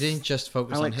 Alex but the you didn't just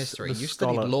focus on Alex history. the You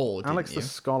scholar. studied law, didn't Alex you? the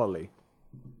Scholarly.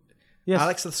 Yes,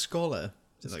 Alex the Scholar.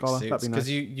 Scholar, that'd be nice. Because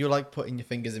you like putting your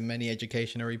fingers in many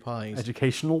educationary pies.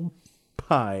 Educational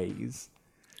pies.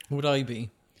 Who would I be?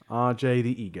 RJ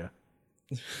the Eager.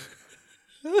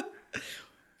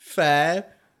 Fair.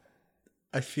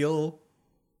 I feel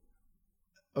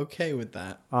okay with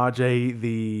that. RJ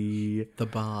the The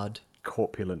Bard.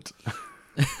 Corpulent.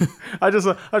 I just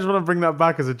want to bring that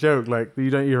back as a joke, like you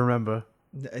don't even remember.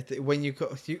 When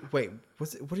wait,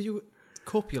 was it? What are you?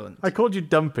 Corpulent. I called you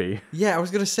Dumpy, Yeah, I was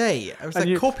gonna say. I was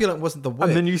like, corpulent wasn't the word.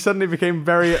 and then you suddenly became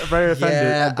very, very offended.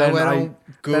 yeah, and then I went on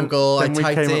Google. then I we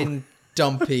typed came up- in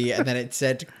dumpy, and then it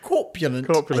said corpulent,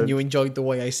 Corpulent. and you enjoyed the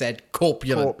way I said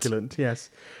corpulent. Corpulent, yes.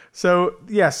 So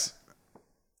yes,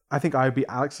 I think I'd be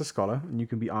Alex the Scholar, and you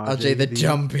can be RJ, RJ the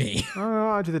dumpy. Oh,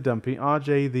 RJ the Dumpy.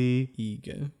 RJ the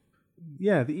Eager.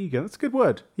 the Eager. That's a good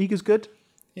word. Eager's good.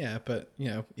 Yeah, but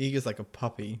eager's like a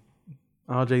puppy.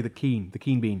 RJ the Keen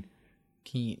Bean.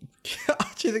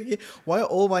 RJ Why are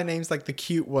all my names like the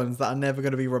cute ones that are never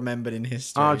going to be remembered in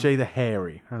history? RJ the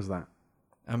Hairy. How's that?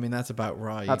 I mean, that's about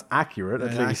right. That's accurate,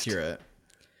 at least. accurate.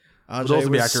 also RJ be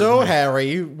was accurate so for me.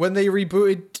 hairy, when they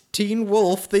rebooted Teen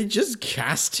Wolf, they just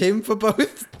cast him for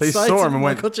both They sides saw of him and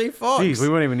went, Michael J. Fox. Geez, we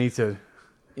won't even need to...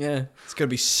 Yeah, it's going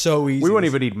to be so easy. We won't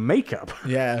even need makeup.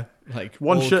 Yeah, like,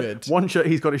 One all shirt, good. one shirt.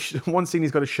 He's got one scene.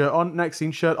 He's got his shirt on. Next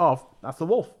scene, shirt off. That's the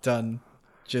wolf. Done.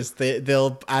 Just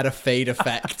they'll add a fade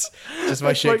effect. Just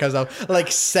my shit like- comes off. Like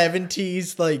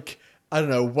 70s, like, I don't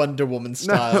know, Wonder Woman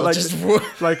style. like, just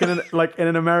like in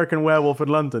an American Werewolf in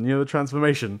London. You know the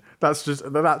transformation. That's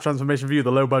just that transformation view.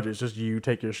 The low budget is just you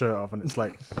take your shirt off and it's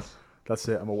like, that's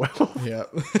it. I'm a werewolf. Yeah.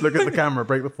 Look at the camera.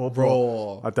 Break the fourth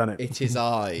wall. Raw. I've done it. It is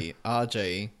I,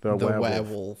 RJ, The the werewolf.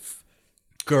 werewolf.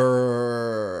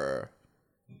 Grrr.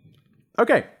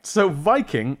 Okay, so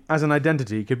Viking as an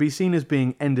identity could be seen as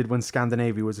being ended when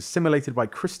Scandinavia was assimilated by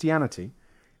Christianity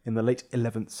in the late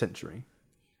 11th century.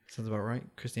 Sounds about right.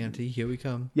 Christianity, here we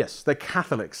come. Yes, they're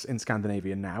Catholics in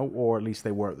Scandinavia now, or at least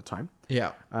they were at the time.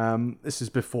 Yeah. This is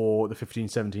before the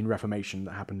 1517 Reformation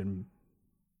that happened in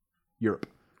Europe,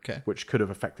 Okay. which could have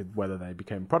affected whether they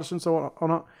became Protestants or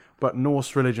not. But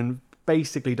Norse religion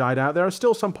basically died out. There are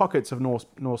still some pockets of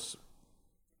Norse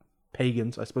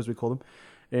pagans, I suppose we call them,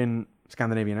 in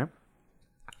Scandinavia now.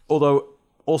 Although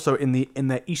also in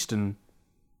their eastern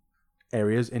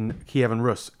areas, in Kiev and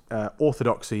Rus,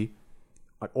 Orthodoxy,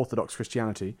 like Orthodox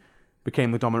Christianity,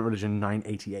 became the dominant religion in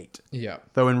 988. Yeah.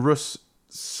 Though in Rus,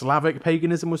 Slavic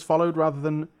paganism was followed rather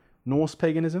than Norse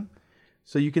paganism.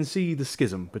 So you can see the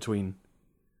schism between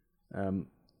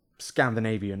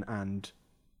Scandinavian and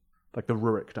like the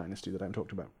Rurik dynasty that I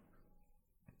talked about.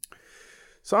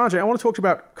 So RJ, I want to talk to you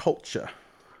about culture.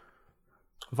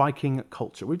 Viking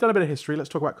culture. We've done a bit of history. Let's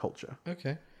talk about culture.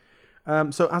 Okay.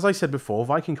 So as I said before,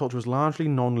 Viking culture was largely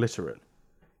non-literate.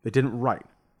 They didn't write.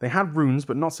 They had runes,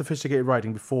 but not sophisticated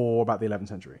writing before about the 11th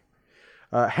century.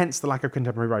 Hence the lack of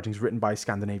contemporary writings written by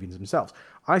Scandinavians themselves.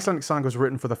 Icelandic saga was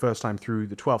written for the first time through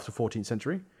the 12th to 14th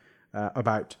century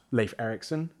about Leif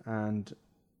Erikson and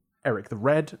Eric the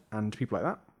Red and people like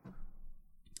that.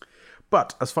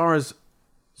 But as far as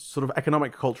sort of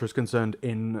economic culture is concerned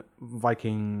in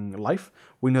Viking life,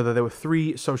 we know that there were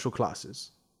three social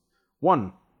classes.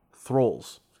 One,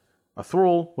 thralls. A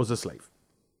thrall was a slave.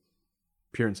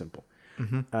 Pure and simple.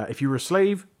 If you were a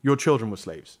slave, your children were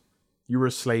slaves. You were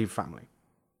a slave family.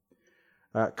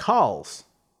 Carls,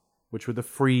 which were the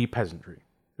free peasantry.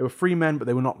 They were free men, but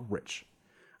they were not rich.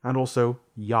 And also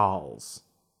Jarls.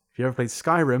 If you ever played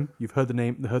Skyrim, you've heard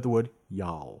the word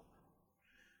Jarl,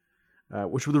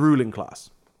 which were the ruling class.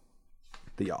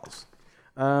 The Jarls.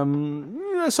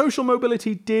 Social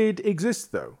mobility did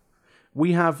exist, though.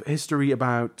 We have history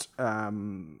about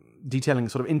detailing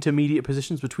sort of intermediate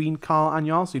positions between Carl and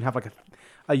Jarl. So you'd have like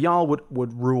a Jarl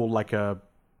would rule like a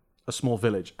small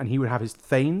village, and he would have his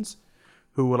thanes,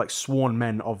 who were like sworn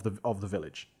men of the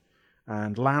village,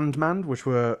 and landmand, which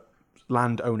were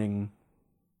land owning,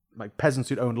 like peasants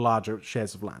who'd owned larger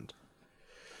shares of land.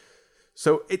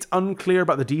 So it's unclear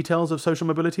about the details of social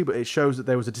mobility, but it shows that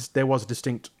there was a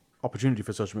distinct opportunity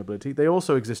for social mobility. They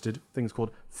also existed things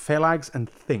called felags and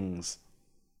things.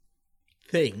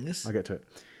 Things? I'll get to it.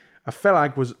 A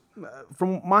felag was,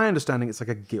 from my understanding, it's like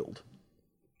a guild.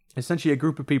 Essentially a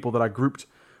group of people that are grouped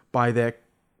by their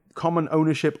common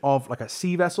ownership of like a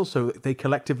sea vessel, so they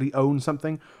collectively own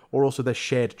something, or also their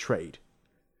shared trade,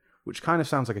 which kind of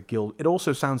sounds like a guild. It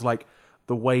also sounds like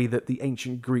the way that the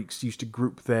ancient Greeks used to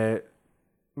group their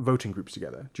voting groups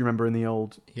together. Do you remember in the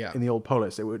old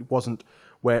polis, it wasn't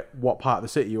what part of the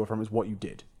city you were from, it was what you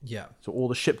did. Yeah. So all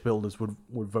the shipbuilders would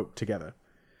vote together.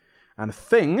 And a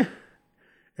thing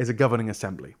is a governing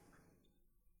assembly.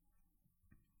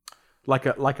 Like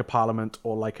a parliament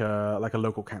or like a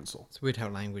local council. It's weird how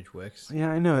language works.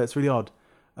 Yeah, I know, that's really odd.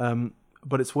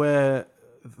 But it's where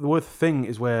the word thing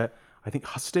is where I think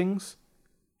hustings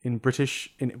in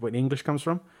English comes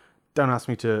from. Don't ask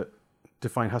me to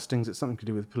define hustings. It's something to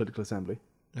do with political assembly.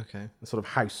 Okay. The sort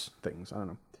of house things. I don't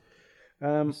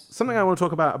know. Something I want to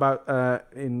talk about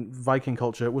in Viking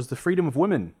culture was the freedom of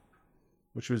women,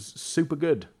 which was super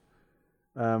good.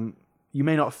 You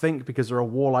may not think because they're a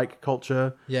warlike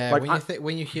culture. Yeah, like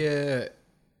when you hear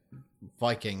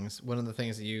Vikings, one of the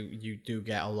things that you do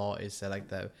get a lot is like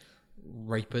the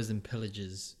rapers and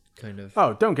pillagers kind of.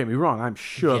 Oh, don't get me wrong. I'm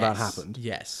sure that happened.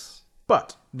 Yes.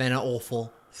 But Men are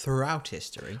awful throughout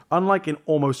history. unlike in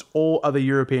almost all other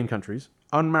European countries,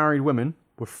 unmarried women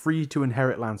were free to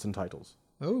inherit lands and titles.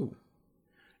 Oh.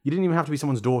 You didn't even have to be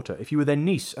someone's daughter. If you were their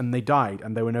niece and they died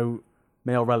and there were no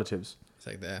male relatives, It's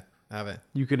like there. Have it.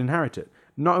 you could inherit it.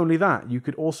 Not only that, you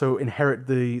could also inherit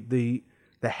the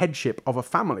the headship of a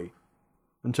family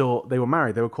until they were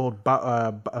married. They were called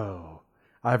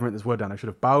I haven't written this word down. I should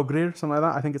have Baugrir, something like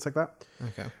that. I think it's like that.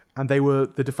 Okay. And they were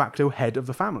the de facto head of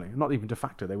the family. Not even de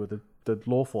facto. They were the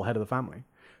lawful head of the family.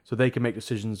 So they could make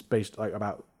decisions based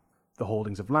about the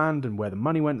holdings of land and where the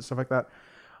money went and stuff like that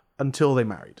until they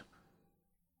married.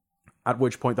 At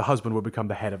which point the husband would become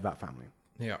the head of that family.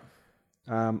 Yeah.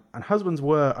 And husbands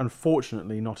were,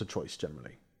 unfortunately, not a choice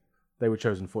generally. They were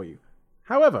chosen for you.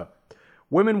 However,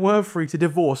 women were free to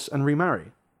divorce and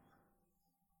remarry.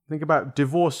 Think about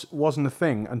divorce wasn't a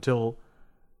thing until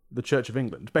the Church of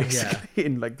England, basically,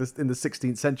 in the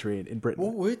 16th century in Britain.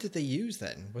 What word did they use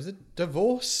then? Was it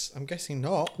divorce? I'm guessing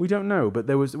not. We don't know, but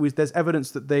there's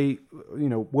evidence that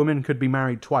women could be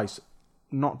married twice,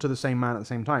 not to the same man at the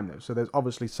same time, though. So there's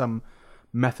obviously some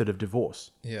method of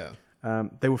divorce. Yeah.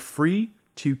 They were free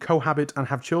to cohabit and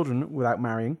have children without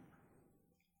marrying.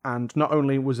 And not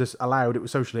only was this allowed, it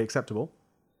was socially acceptable.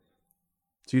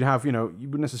 So you'd have, you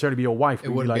wouldn't necessarily be your wife. It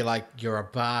wouldn't be like, you're a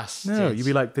bastard. No, you'd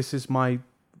be like, this is my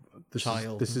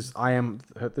child. This is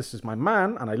my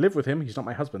man, and I live with him. He's not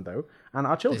my husband, though, and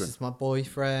our children. This is my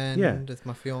boyfriend. Yeah. With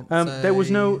my fiance. There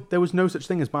was no such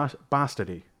thing as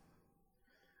bastardy.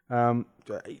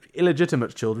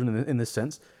 Illegitimate children in this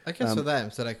sense. I guess for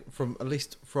them, so at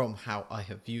least from how I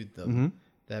have viewed them,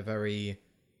 they're very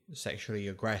sexually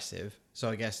aggressive. So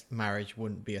I guess marriage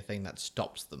wouldn't be a thing that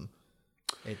stops them.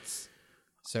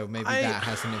 So maybe that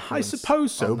has an influence. I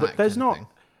suppose so, but there's not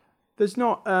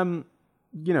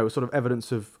sort of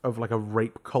evidence of like a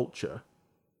rape culture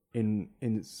in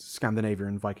Scandinavia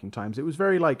in Viking times. It was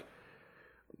very like,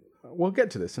 we'll get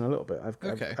to this in a little bit.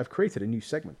 I've created a new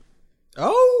segment.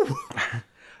 Oh,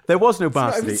 there was no it's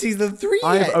not bastardy. even season 3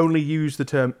 I yet. have only used the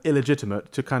term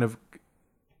illegitimate to kind of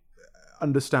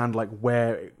understand like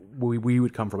where we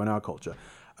would come from in our culture.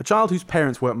 A child whose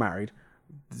parents weren't married,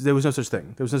 there was no such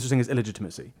thing. There was no such thing as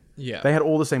illegitimacy. Yeah. They had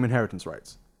all the same inheritance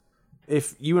rights.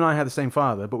 If you and I had the same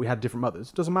father, but we had different mothers,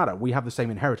 it doesn't matter. We have the same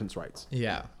inheritance rights.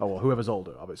 Yeah. Oh, well, whoever's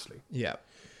older, obviously. Yeah.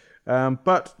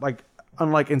 But like,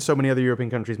 unlike in so many other European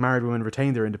countries, married women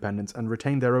retained their independence and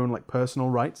retained their own like personal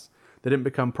rights. They didn't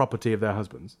become property of their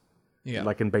husbands. Yeah.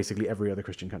 Like in basically every other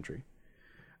Christian country.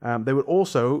 They were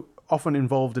also often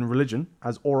involved in religion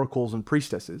as oracles and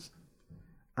priestesses.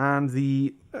 And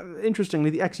interestingly,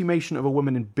 the exhumation of a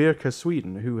woman in Birka,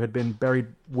 Sweden, who had been buried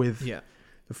with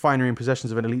the finery and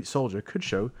possessions of an elite soldier, could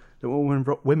show that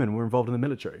women were involved in the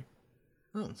military.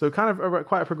 Oh. So kind of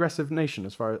quite a progressive nation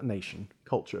as far as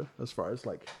culture, as far as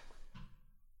like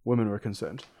women were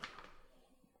concerned.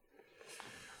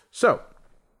 So,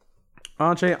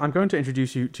 RJ, I'm going to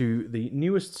introduce you to the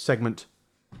newest segment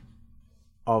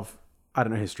of I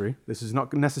Don't Know History. This is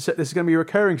not necessary. This is going to be a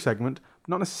recurring segment,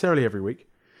 not necessarily every week.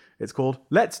 It's called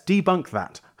Let's Debunk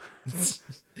That.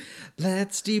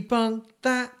 Let's debunk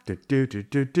that.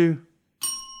 Do.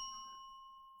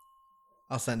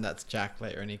 I'll send that to Jack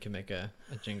later and he can make a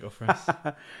jingle for us.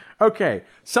 Okay,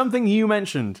 something you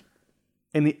mentioned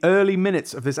in the early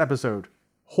minutes of this episode.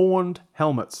 Horned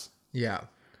helmets. Yeah.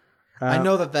 I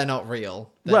know that they're not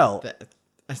real. Yes,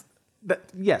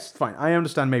 fine. I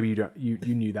understand maybe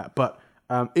you knew that, but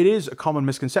it is a common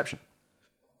misconception.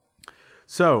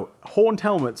 So, horned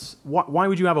helmets, why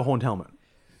would you have a horned helmet?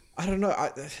 I don't know.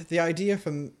 The idea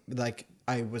from, like,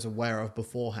 I was aware of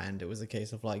beforehand, it was a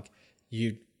case of, like,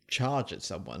 you charge at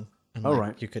someone.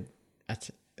 And, you could,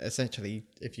 essentially,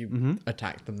 if you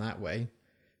attack them that way,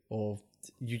 or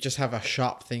you just have a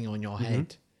sharp thing on your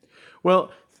head.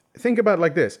 Well, think about it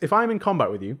like this. If I'm in combat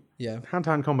with you,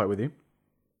 hand-to-hand combat with you,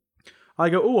 I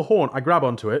go, oh, a horn, I grab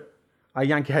onto it, I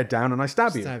yank your head down, and I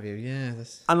stab you. Stab you, yeah.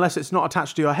 Unless it's not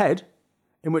attached to your head,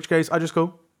 in which case I just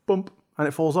go, bump, and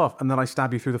it falls off, and then I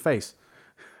stab you through the face.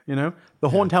 The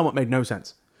horned helmet made no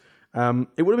sense.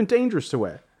 It would have been dangerous to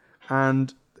wear.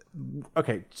 And,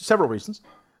 okay, several reasons.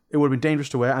 It would have been dangerous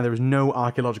to wear, and there is no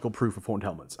archaeological proof of horned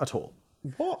helmets at all.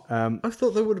 What? I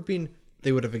thought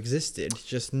they would have existed,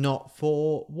 just not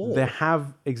for war. There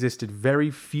have existed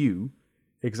very few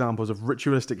examples of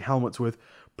ritualistic helmets with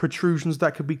protrusions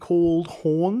that could be called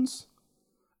horns.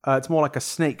 It's more like a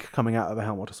snake coming out of the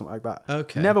helmet or something like that.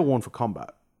 Okay. Never worn for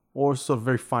combat, or sort of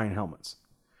very fine helmets.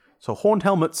 So horned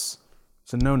helmets,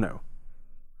 it's a no-no.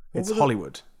 It's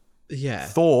Hollywood. Yeah.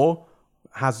 Thor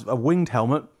has a winged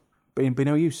helmet, but it'd be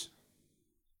no use.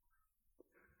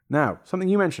 Now, something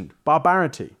you mentioned,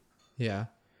 barbarity. Yeah.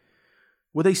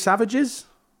 Were they savages?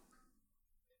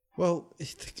 Well,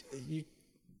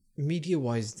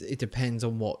 media-wise, it depends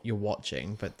on what you're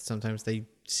watching, but sometimes they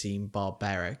seem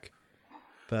barbaric.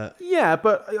 But yeah,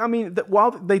 but I mean,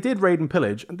 while they did raid and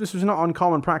pillage, and this was not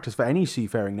uncommon practice for any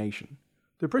seafaring nation,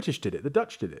 The British did it. The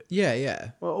Dutch did it.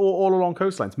 Yeah. Well, all along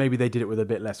coastlines. Maybe they did it with a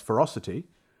bit less ferocity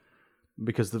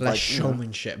because the Less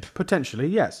showmanship. Potentially,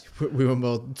 yes. We were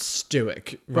more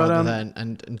stoic rather than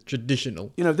and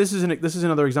traditional. This is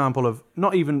another example of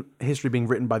not even history being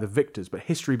written by the victors, but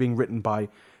history being written by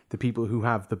the people who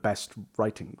have the best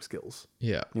writing skills.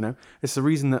 Yeah. It's the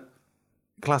reason that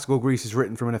classical Greece is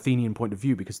written from an Athenian point of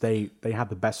view, because they had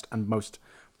the best and most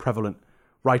prevalent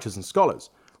writers and scholars.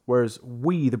 Whereas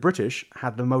we, the British,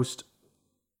 had the most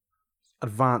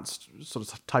advanced sort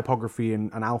of typography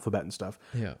and alphabet and stuff.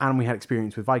 Yeah. And we had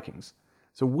experience with Vikings.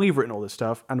 So we've written all this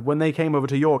stuff. And when they came over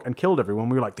to York and killed everyone,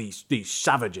 we were like, these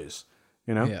savages,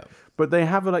 Yeah. But they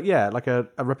have a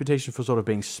reputation for sort of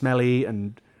being smelly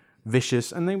and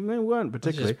vicious. And they weren't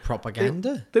particularly. Just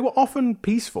propaganda. They were often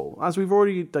peaceful. As we've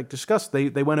already discussed,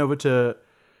 they went over to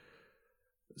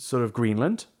sort of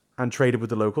Greenland and traded with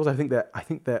the locals. I think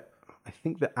the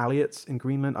Aliots in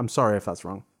Greenland, I'm sorry if that's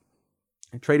wrong.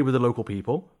 They traded with the local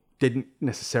people, didn't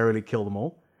necessarily kill them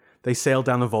all. They sailed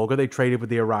down the Volga, they traded with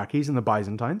the Iraqis and the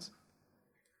Byzantines.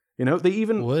 They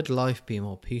even... Would life be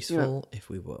more peaceful if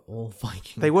we were all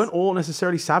Vikings? They weren't all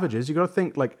necessarily savages. You got to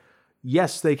think,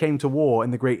 yes, they came to war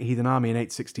in the Great Heathen Army in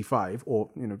 865, or,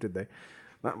 did they?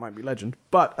 That might be legend.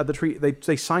 But at the treaty,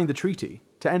 they signed the treaty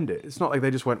to end it. It's not like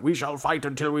they just went, we shall fight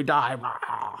until we die.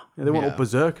 They weren't all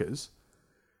berserkers.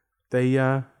 They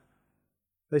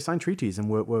signed treaties and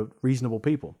were reasonable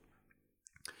people.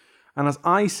 And as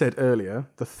I said earlier,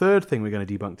 the third thing we're going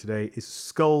to debunk today is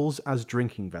skulls as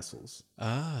drinking vessels.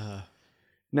 Ah.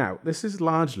 Now, this is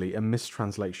largely a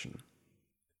mistranslation.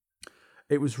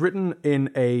 It was written in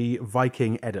a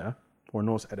Viking Edda, or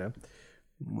Norse Edda.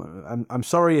 I'm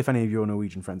sorry if any of your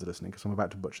Norwegian friends are listening, because I'm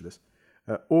about to butcher this.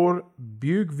 Or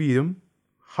Bjugvidum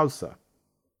Hausa,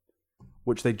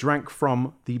 which they drank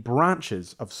from the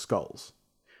branches of skulls.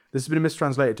 This has been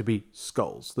mistranslated to be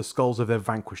skulls, the skulls of their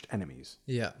vanquished enemies.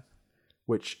 Yeah.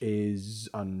 Which is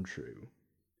untrue.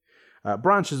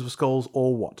 Branches of skulls,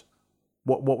 or what?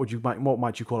 What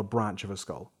might you call a branch of a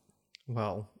skull?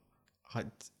 Well,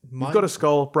 you've got a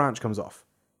skull, branch comes off.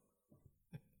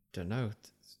 Don't know.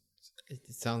 It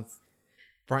sounds...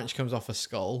 Branch comes off a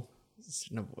skull.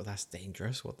 No, well, that's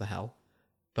dangerous. What the hell?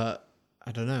 But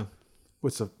I don't know. Well,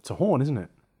 it's a horn, isn't it?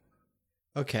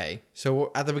 Okay,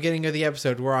 so at the beginning of the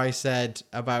episode where I said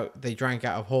about they drank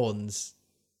out of horns,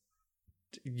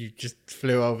 you just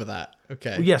flew over that.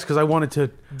 Okay. Well, yes, because I wanted to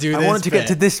bit. Get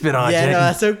to this bit, RJ. Yeah, no,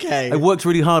 that's okay. I worked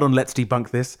really hard on let's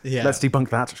debunk this. Yeah. Let's debunk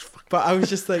that. But I was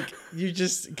just like,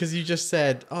 because you just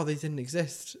said, oh, they didn't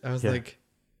exist. I was like,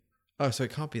 oh, so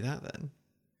it can't be that then.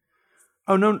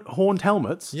 Oh no, horned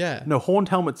helmets. Yeah. No, horned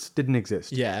helmets didn't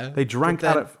exist. Yeah. They drank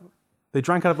out of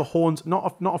the horns,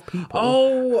 not of people.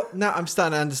 Oh, now I'm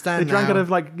starting to understand. They drank out of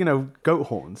goat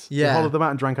horns. Yeah. They hollowed them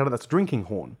out and drank out of that's a drinking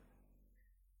horn.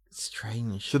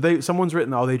 Strange. So someone's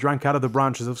written, they drank out of the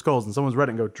branches of skulls, and someone's read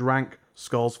it and go, drank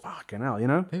skulls, fucking hell,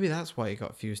 Maybe that's why it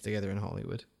got fused together in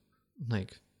Hollywood.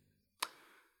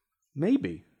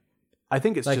 Maybe. I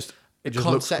think it's just looks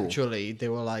cool. Conceptually, they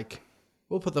were like,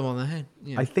 we'll put them on the head.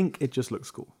 Yeah. I think it just looks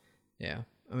cool. Yeah.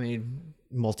 I mean,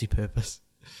 multi-purpose.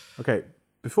 Okay,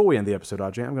 before we end the episode,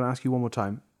 RJ, I'm going to ask you one more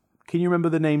time. Can you remember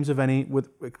the names of any, with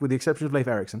the exception of Leif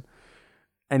Erikson,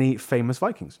 any famous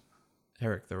Vikings?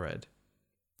 Eric the Red.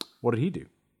 What did he do?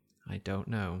 I don't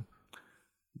know.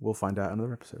 We'll find out in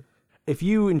another episode. If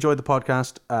you enjoyed the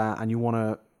podcast and you want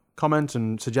to comment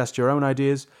and suggest your own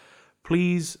ideas,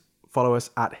 please follow us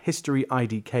at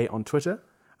HistoryIDK on Twitter.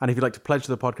 And if you'd like to pledge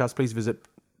to the podcast, please visit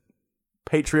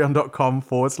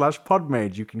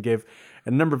patreon.com/podmage. You can give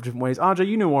in a number of different ways. RJ,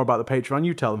 you know more about the Patreon.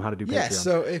 You tell them how to do Patreon. Yeah,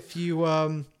 so if you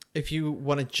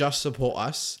want to just support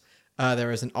us,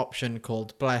 there is an option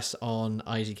called Bless on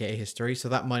IDK History. So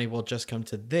that money will just come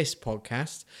to this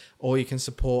podcast. Or you can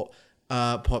support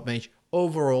Podmage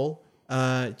overall,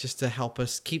 just to help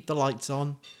us keep the lights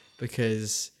on,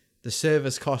 because the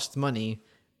servers cost money,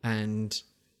 and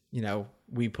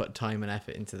we put time and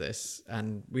effort into this,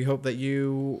 and we hope that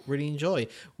you really enjoy.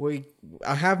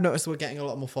 I have noticed we're getting a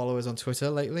lot more followers on Twitter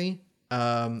lately,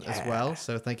 as well.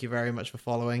 So thank you very much for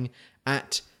following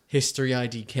at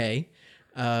HistoryIDK.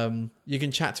 You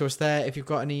can chat to us there. If you've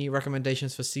got any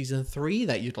recommendations for season 3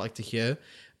 that you'd like to hear,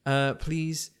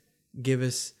 please give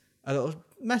us a little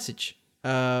message.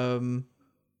 And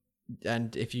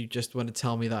if you just want to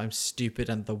tell me that I'm stupid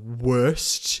and the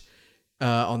worst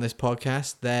on this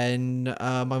podcast, then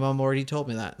my mum already told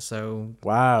me that. So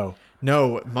wow.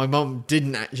 No, my mum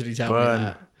didn't actually tell me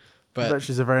that. But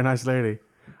she's a very nice lady.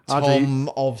 Tom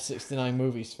of 69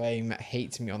 Movies fame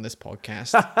hates me on this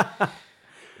podcast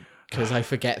because I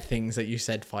forget things that you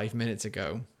said 5 minutes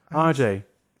ago. RJ,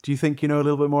 Do you think you know a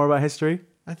little bit more about history?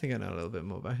 I think I know a little bit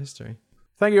more about history.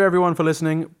 Thank you everyone for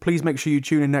listening. Please make sure you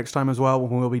tune in next time as well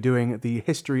when we'll be doing the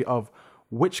history of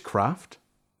witchcraft.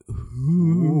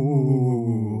 Ooh.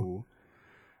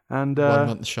 And 1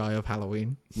 month shy of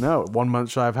Halloween. No, 1 month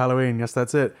shy of Halloween. Yes,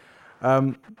 that's it.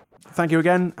 Thank you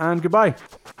again, and goodbye.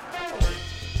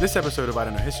 This episode of I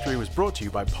Don't Know History was brought to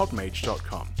you by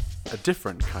Podmage.com, a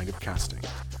different kind of casting.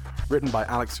 Written by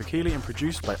Alex Fakili and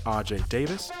produced by RJ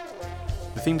Davis.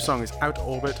 The theme song is Out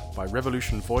Orbit by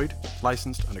Revolution Void,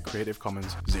 licensed under Creative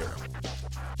Commons 0.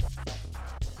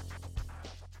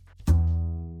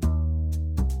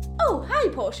 Oh, hi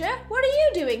Portia. What are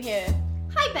you doing here?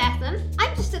 Hi Bethan,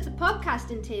 I'm just at the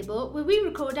podcasting table where we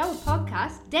record our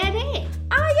podcast, Dead Air.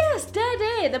 Ah yes, Dead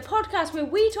Air, the podcast where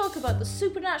we talk about the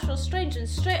supernatural, strange and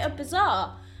straight up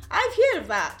bizarre. I've heard of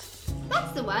that.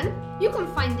 That's the one. You can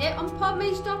find it on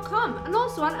podmage.com and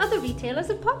also on other retailers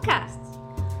of podcasts.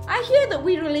 I hear that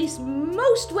we release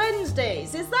most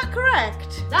Wednesdays, is that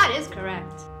correct? That is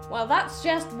correct. Well, that's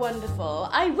just wonderful.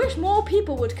 I wish more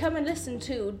people would come and listen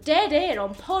to Dead Air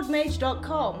on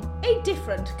podmage.com, a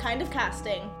different kind of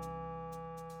casting.